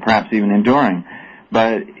handcrafted and perhaps even enduring,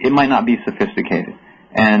 but it might not be sophisticated.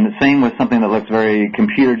 And the same with something that looks very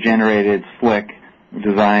computer-generated, slick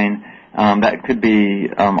design. That could be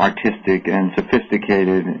artistic and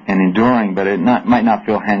sophisticated and enduring, but it might not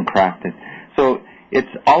feel handcrafted. So it's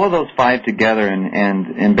all of those 5 together,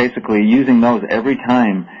 and basically using those every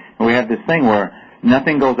time. And we have this thing where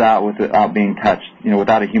nothing goes out without being touched,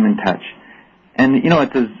 without a human touch. And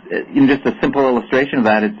it's just a simple illustration of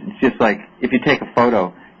that. It's just like if you take a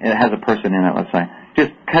photo and it has a person in it, let's say,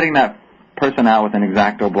 just cutting that person out with an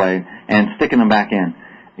X-Acto blade and sticking them back in.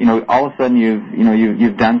 All of a sudden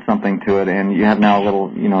you've done something to it, and you have now a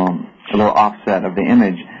little offset of the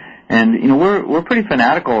image. And we're pretty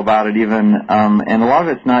fanatical about it even, and a lot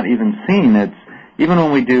of it's not even seen. It's even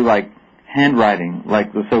when we do like handwriting,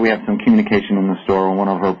 like let's say we have some communication in the store or one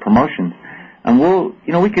of our promotions, and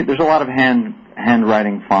there's a lot of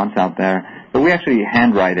handwriting fonts out there, but we actually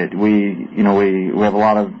handwrite it. We have a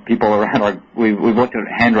lot of people around we've looked at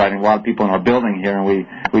handwriting, a lot of people in our building here, and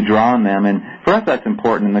we draw on them. And for us that's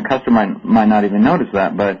important, and the customer might not even notice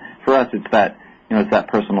that, but for us it's that, it's that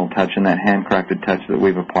personal touch and that handcrafted touch that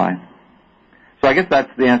we've applied. So I guess that's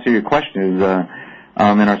the answer to your question is,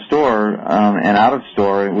 in our store, and out of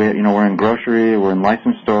store, we're in grocery, we're in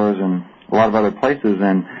licensed stores and a lot of other places,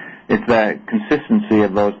 and it's that consistency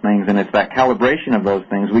of those things, and it's that calibration of those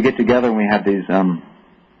things. We get together and we have these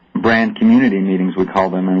brand community meetings, we call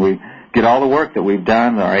them, and we get all the work that we've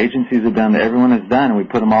done, that our agencies have done, that everyone has done, and we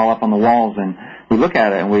put them all up on the walls, and we look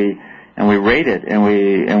at it, and we rate it, and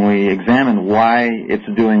we examine why it's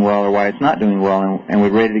doing well or why it's not doing well, and we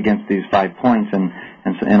rate it against these 5 points, and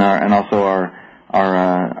also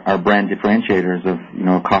our brand differentiators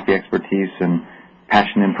of coffee expertise and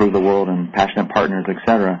passion to improve the world and passionate partners,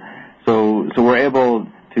 etc. So we're able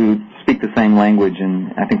to speak the same language,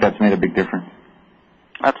 and I think that's made a big difference.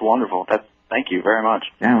 That's wonderful. Thank you very much.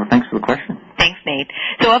 Yeah, well, thanks for the question. Thanks, Nate.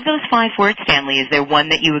 So of those 5 words, Stanley, is there one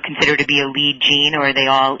that you would consider to be a lead gene, or are they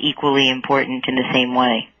all equally important in the same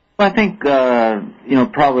way? Well, I think,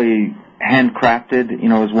 probably handcrafted,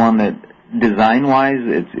 is one that design-wise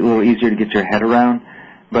it's a little easier to get your head around.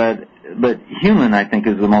 But human, I think,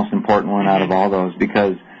 is the most important one out of all those,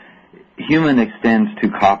 because human extends to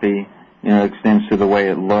copy, extends to the way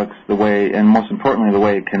it looks, and most importantly, the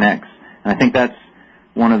way it connects. And I think that's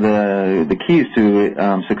one of the keys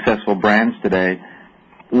to successful brands today.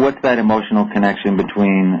 What's that emotional connection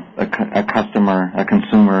between a customer, a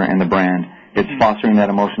consumer, and the brand? It's fostering that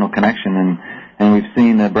emotional connection, and we've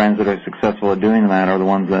seen that brands that are successful at doing that are the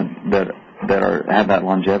ones that have that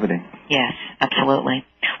longevity. Yes, absolutely.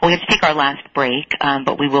 Well, we have to take our last break,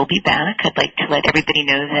 but we will be back. I'd like to let everybody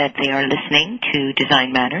know that they are listening to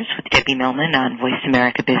Design Matters with Debbie Millman on Voice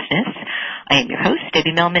America Business. I am your host,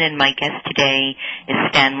 Debbie Millman, and my guest today is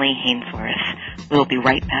Stanley Hainsworth. We'll be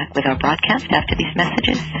right back with our broadcast after these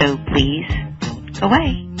messages, so please don't go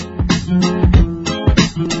away.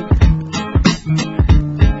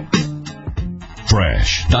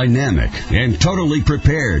 Fresh, dynamic, and totally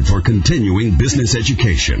prepared for continuing business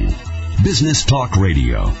education. Business Talk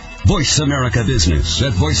Radio. Voice America Business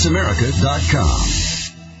at voiceamerica.com.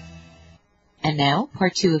 And now,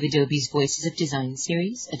 part 2 of Adobe's Voices of Design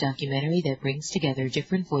series, a documentary that brings together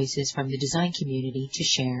different voices from the design community to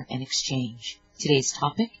share and exchange. Today's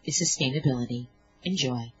topic is sustainability.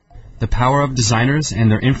 Enjoy. The power of designers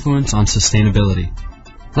and their influence on sustainability.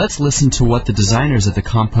 Let's listen to what the designers at the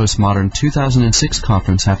Compost Modern 2006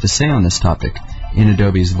 conference have to say on this topic in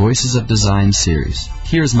Adobe's Voices of Design series.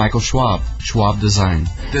 Here's Michael Schwab, Schwab Design.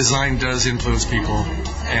 Design does influence people,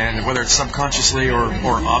 and whether it's subconsciously or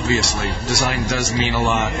obviously, design does mean a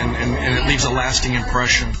lot, and it leaves a lasting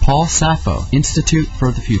impression. Paul Sappho, Institute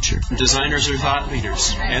for the Future. Designers are thought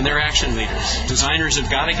leaders, and they're action leaders. Designers have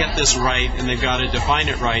got to get this right, and they've got to define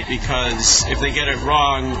it right, because if they get it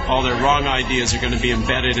wrong, all their wrong ideas are going to be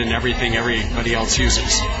embedded in everything everybody else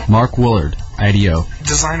uses. Mark Woolard, IDEO.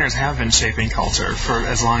 Designers have been shaping culture for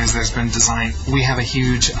as long as there's been design. We have a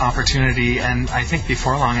huge opportunity, and I think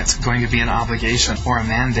before long it's going to be an obligation or a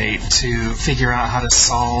mandate to figure out how to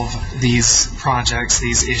solve these projects,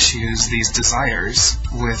 these issues, these desires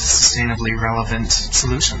with sustainably relevant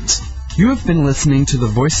solutions. You have been listening to the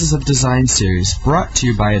Voices of Design series brought to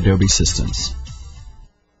you by Adobe Systems.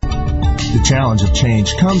 The challenge of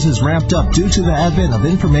change comes as ramped up due to the advent of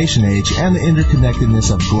information age and the interconnectedness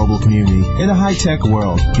of global community. In a high-tech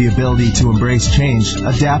world, the ability to embrace change,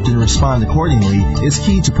 adapt, and respond accordingly is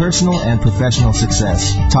key to personal and professional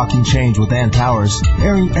success. Talking Change with Ann Powers,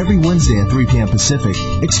 airing every Wednesday at 3 p.m. Pacific,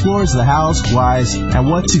 explores the hows, whys, and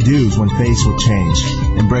what to-dos when faced with change.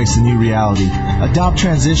 Embrace the new reality. Adopt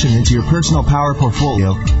transition into your personal power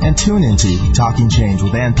portfolio and tune into Talking Change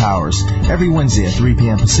with Ann Powers every Wednesday at 3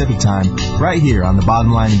 p.m. Pacific Time, right here on the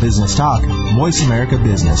Bottom Line in Business Talk, Voice America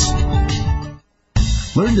Business.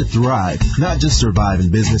 Learn to thrive, not just survive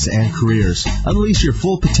in business and careers. Unleash your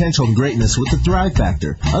full potential and greatness with the Thrive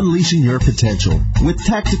Factor, unleashing your potential. With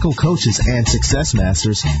tactical coaches and success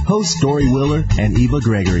masters, hosts Dory Willer and Eva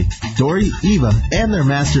Gregory. Dory, Eva, and their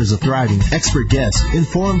Masters of Thriving expert guests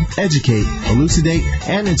inform, educate, elucidate,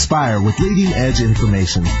 and inspire with leading-edge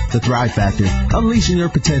information. The Thrive Factor, unleashing your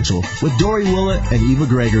potential, with Dory Willer and Eva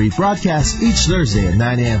Gregory, broadcasts each Thursday at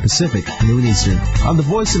 9 a.m. Pacific, noon Eastern, on the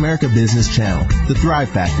Voice America Business Channel. The Thrive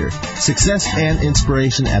Factor. Success and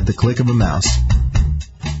inspiration at the click of a mouse.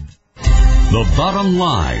 The Bottom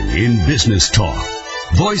Line in Business Talk.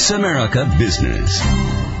 Voice America Business.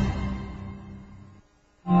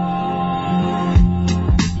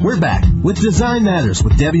 We're back with Design Matters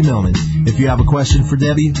with Debbie Millman. If you have a question for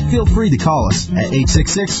Debbie, feel free to call us at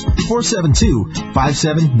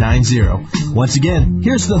 866-472-5790. Once again,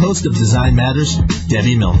 here's the host of Design Matters,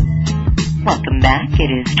 Debbie Millman. Welcome back. It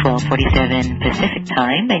is 12:47 Pacific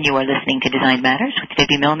Time, and you are listening to Design Matters with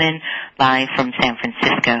Debbie Millman, live from San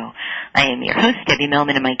Francisco. I am your host, Debbie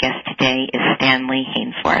Millman, and my guest today is Stanley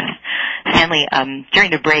Hainsworth. Stanley, during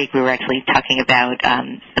the break, we were actually talking about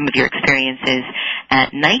some of your experiences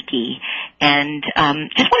at Nike, and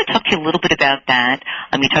just want to talk to you a little bit about that.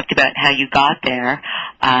 You talked about how you got there,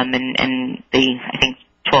 and the, I think,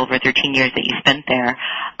 12 or 13 years that you spent there.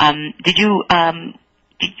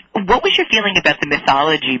 What was your feeling about the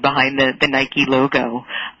mythology behind the Nike logo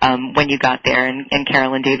when you got there and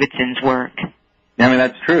Carolyn Davidson's work? Yeah, I mean,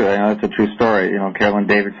 that's true. That's a true story. Carolyn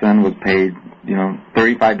Davidson was paid,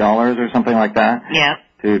 $35 or something like that. Yeah.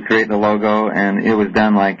 To create the logo, and it was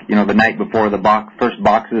done like, the night before the first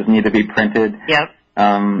boxes need to be printed. Yep.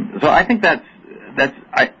 So I think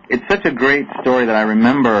it's such a great story that I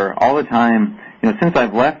remember all the time, since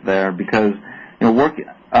I've left there, because,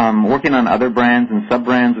 working on other brands and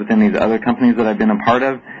sub-brands within these other companies that I've been a part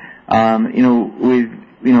of,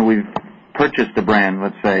 we've purchased a brand,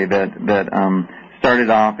 let's say, that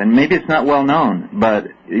started off, and maybe it's not well known, but,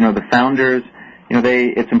 the founders,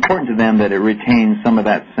 it's important to them that it retains some of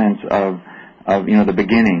that sense of the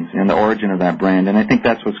beginnings and the origin of that brand. And I think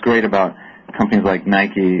that's what's great about companies like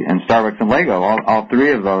Nike and Starbucks and Lego. All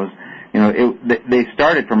three of those, they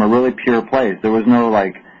started from a really pure place. There was no,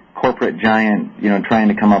 corporate giant, trying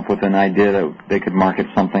to come up with an idea that they could market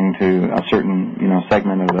something to a certain,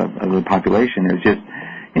 segment of the population. It was just,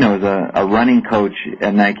 it was a running coach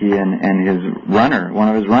at Nike and one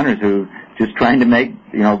of his runners who just trying to make,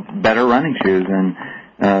 better running shoes, and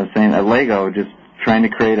saying at Lego, just trying to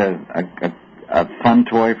create a fun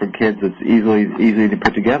toy for kids that's easy to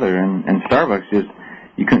put together, and Starbucks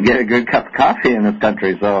you couldn't get a good cup of coffee in this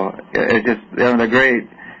country, so it's just, they're great,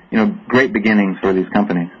 great beginnings for these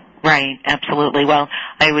companies. Right, absolutely. Well,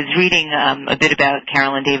 I was reading a bit about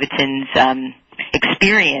Carolyn Davidson's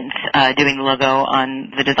experience doing the logo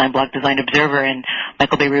on the design blog Design Observer, and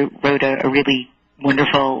Michael Bay wrote a really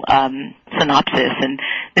wonderful synopsis, and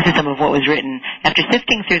this is some of what was written. After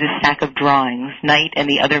sifting through the stack of drawings, Knight and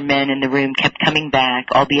the other men in the room kept coming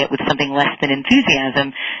back, albeit with something less than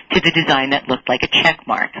enthusiasm, to the design that looked like a check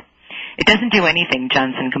mark. It doesn't do anything,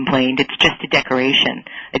 Johnson complained. It's just a decoration.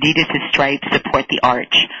 Adidas's stripes support the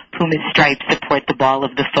arch. Puma's stripes support the ball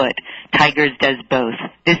of the foot. Tiger's does both.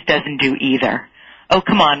 This doesn't do either. Oh,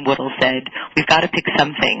 come on, Woodall said. We've got to pick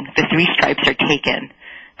something. The three stripes are taken.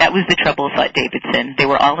 That was the trouble, thought Davidson. They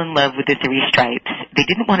were all in love with the three stripes. They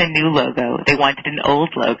didn't want a new logo. They wanted an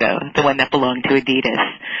old logo, the one that belonged to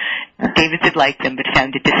Adidas. Davidson liked them, but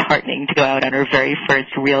found it disheartening to go out on her very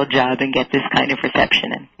first real job and get this kind of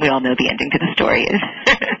reception. And we all know the ending to the story is.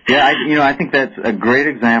 Yeah, I think that's a great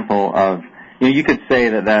example of, you could say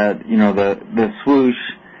that the swoosh,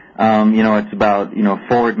 it's about,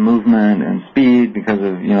 forward movement and speed because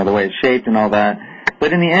of, the way it's shaped and all that.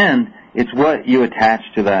 But in the end, it's what you attach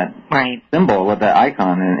to that symbol, with that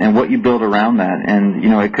icon, and what you build around that. And,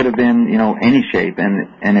 it could have been, any shape,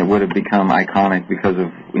 and it would have become iconic because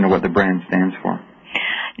of, what the brand stands for.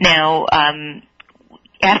 Now,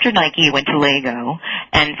 after Nike, you went to Lego,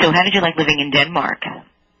 and so how did you like living in Denmark?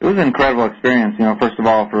 It was an incredible experience, first of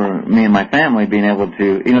all, for me and my family being able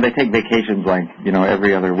to, they take vacations like,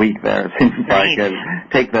 every other week there. It seems like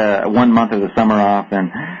take the 1 month of the summer off,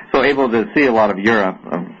 and so able to see a lot of Europe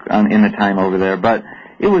in the time over there. But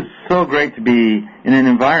it was so great to be in an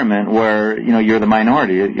environment where, you're the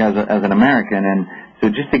minority as an American, and so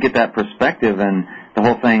just to get that perspective and the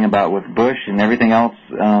whole thing about with Bush and everything else,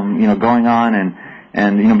 going on,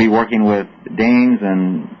 and be working with Danes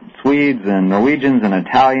and Swedes and Norwegians and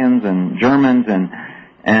Italians and Germans,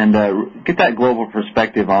 and get that global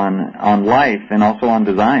perspective on life and also on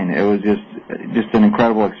design. It was just an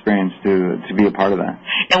incredible experience to be a part of that.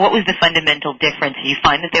 Now, what was the fundamental difference? Did you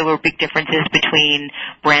find that there were big differences between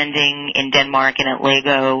branding in Denmark and at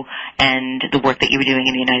Lego and the work that you were doing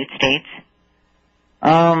in the United States?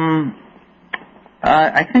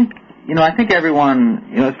 I think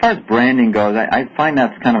everyone, as far as branding goes, I find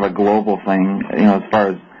that's kind of a global thing, as far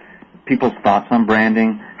as people's thoughts on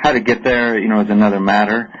branding. How to get there, is another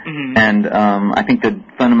matter. Mm-hmm. And I think the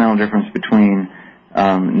fundamental difference between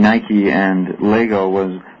Nike and Lego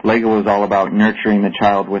was all about nurturing the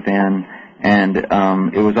child within, and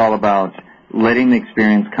it was all about letting the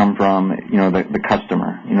experience come from, the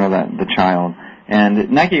customer, the child. And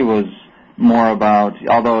Nike was more about,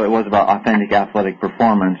 although it was about authentic athletic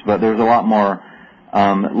performance, but there was a lot more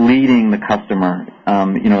leading the customer,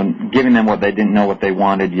 giving them what they didn't know what they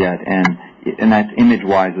wanted yet, and that's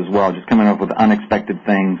image-wise as well, just coming up with unexpected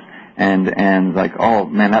things, and like, oh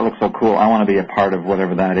man, that looks so cool, I want to be a part of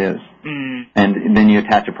whatever that is. Mm. And then you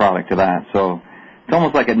attach a product to that. So it's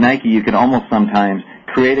almost like at Nike, you could almost sometimes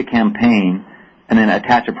create a campaign and then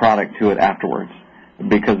attach a product to it afterwards,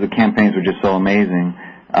 because the campaigns were just so amazing.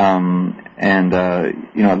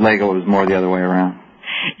 At Lego it was more the other way around.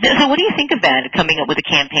 So what do you think of that, coming up with a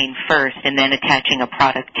campaign first and then attaching a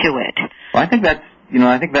product to it? Well, I think that's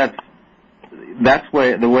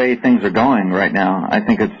the way things are going right now. I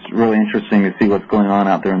think it's really interesting to see what's going on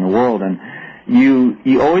out there in the world, and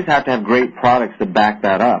you always have to have great products to back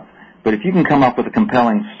that up. But if you can come up with a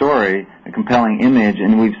compelling story, a compelling image,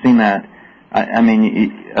 and we've seen that.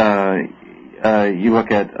 You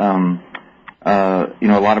look at a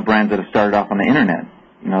lot of brands that have started off on the internet,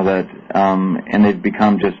 and they've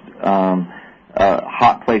become just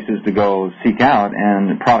hot places to go seek out,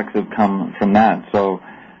 and products have come from that. So,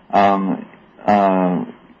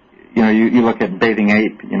 you look at Bathing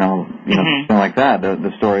Ape, Mm-hmm. something like that.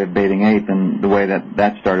 The story of Bathing Ape and the way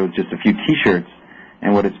that started with just a few T-shirts,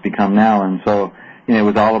 and what it's become now. And so, it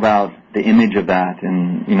was all about the image of that,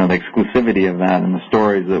 and the exclusivity of that, and the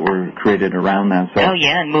stories that were created around that. So, oh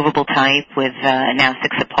yeah, and movable type with now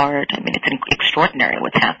 6 apart. I mean, it's extraordinary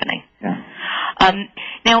what's happening. Yeah.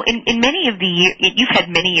 Now, in many of the years, you've had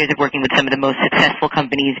many years of working with some of the most successful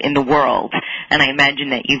companies in the world, and I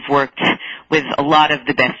imagine that you've worked with a lot of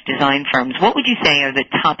the best design firms. What would you say are the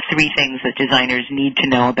top 3 things that designers need to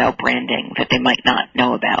know about branding that they might not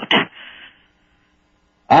know about?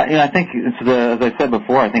 I think as I said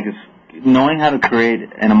before, I think it's knowing how to create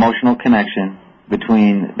an emotional connection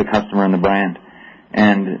between the customer and the brand,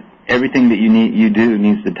 and everything that you do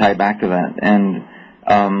needs to tie back to that. And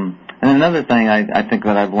another thing I think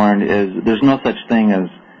that I've learned is there's no such thing as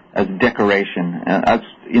decoration. That's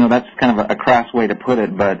kind of a crass way to put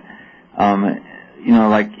it, but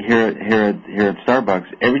like here at Starbucks,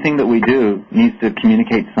 everything that we do needs to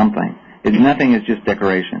communicate something. Nothing is just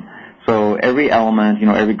decoration. So every element,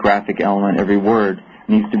 every graphic element, every word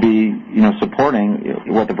needs to be, supporting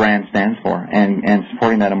what the brand stands for, and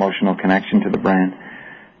supporting that emotional connection to the brand.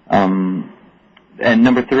 And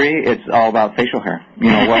number 3, it's all about facial hair.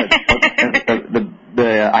 I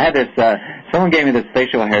had this. Someone gave me this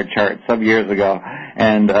facial hair chart some years ago,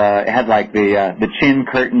 and it had like the chin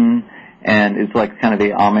curtain, and it's like kind of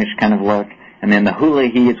the Amish kind of look, and then the hula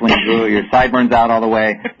heats when you grew your sideburns out all the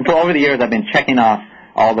way. And so over the years, I've been checking off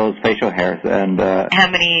all those facial hairs. And how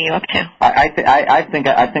many are you up to? I think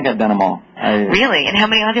I've done them all. Really? And how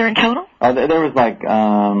many are there in total? There was like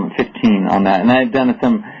 15 on that, and I've done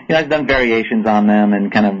I've done variations on them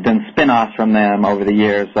and kind of done spin-offs from them over the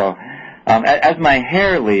years. So as my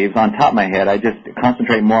hair leaves on top of my head, I just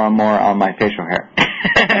concentrate more and more on my facial hair.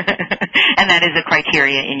 And that is a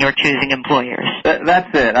criteria in your choosing employers. That's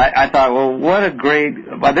it. I thought,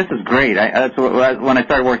 this is great. That's when I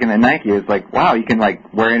started working at Nike, it's like, wow, you can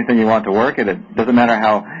like wear anything you want to work, and it doesn't matter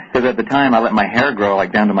how, because at the time I let my hair grow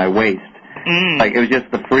like down to my waist, Like, it was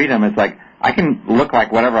just the freedom. It's like, I can look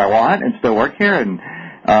like whatever I want and still work here. And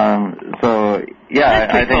so, yeah,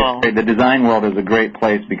 I think the design world is a great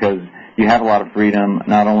place because you have a lot of freedom,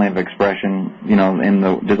 not only of expression, you know, in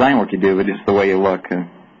the design work you do, but just the way you look.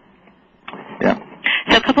 Yeah.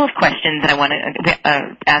 So a couple of questions that I want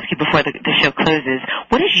to ask you before the show closes.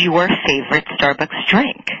 What is your favorite Starbucks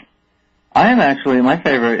drink? My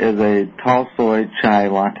favorite is a tall soy chai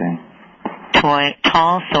latte.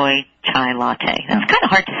 Tall soy chai latte. That's kind of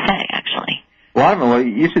hard to say, actually. Well,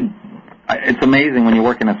 you should. It's amazing when you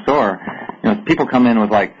work in a store. You know, people come in with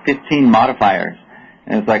like 15 modifiers,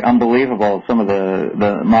 and it's like unbelievable some of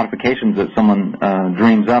the modifications that someone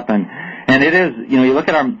dreams up. And it is. You know, you look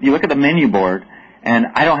at the menu board, and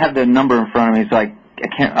I don't have the number in front of me, so I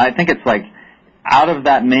can't. I think it's like out of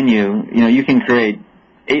that menu, you know, you can create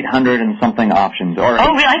 800 and something options. Or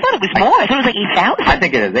oh, really? I thought it was more. I thought it was like 8,000. I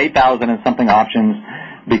think it is 8,000 and something options,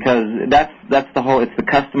 because that's the whole. It's the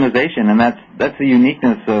customization, and that's the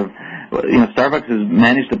uniqueness of, you know, Starbucks has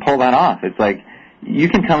managed to pull that off. It's like you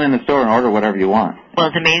can come in the store and order whatever you want. Well,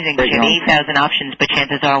 it's amazing. You have 8,000 options, but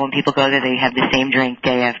chances are when people go there, they have the same drink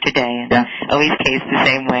day after day, and always taste the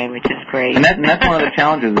same way, which is great. And that's one of the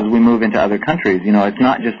challenges as we move into other countries. You know, it's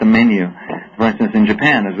not just the menu. For instance, in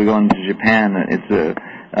Japan, as we go into Japan, it's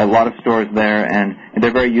a lot of stores there, and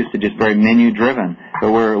they're very used to just very menu-driven.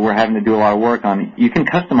 But we're having to do a lot of work on. You can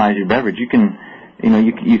customize your beverage. You can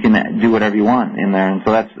do whatever you want in there, and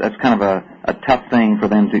so that's kind of a tough thing for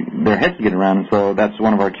their heads to get around. And so that's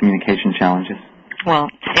one of our communication challenges. Well,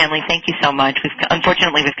 Stanley, thank you so much.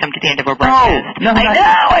 Unfortunately, we've come to the end of our broadcast. No,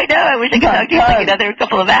 I know. I wish I could talk to you for like another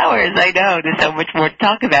couple of hours. I know. There's so much more to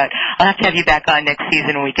talk about. I'll have to have you back on next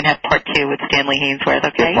season when we can have part 2 with Stanley Hainsworth,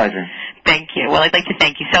 okay? It's a pleasure. Thank you. Well, I'd like to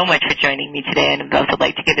thank you so much for joining me today, and I'd also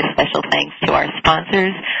like to give a special thanks to our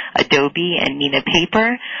sponsors, Adobe and Nina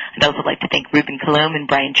Paper. I'd also like to thank Ruben Colomb and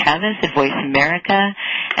Brian Travis at Voice America,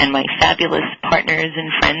 and my fabulous partners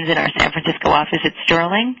and friends in our San Francisco office at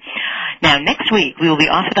Sterling. Now, next week, we will be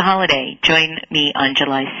off for the holiday. Join me on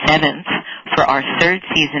July 7th for our 3rd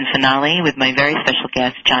season finale with my very special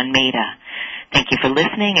guest, John Maida. Thank you for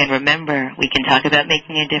listening, and remember, we can talk about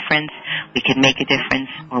making a difference, we can make a difference,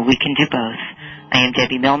 or we can do both. I am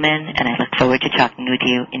Debbie Millman, and I look forward to talking with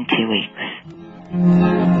you in 2 weeks.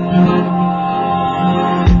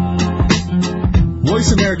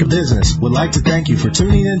 Voice America Business would like to thank you for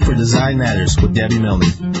tuning in for Design Matters with Debbie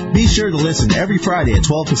Millman. Be sure to listen every Friday at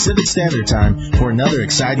 12 Pacific Standard Time for another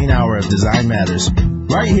exciting hour of Design Matters,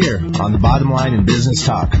 right here on the Bottom Line in Business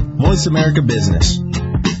Talk. Voice America Business.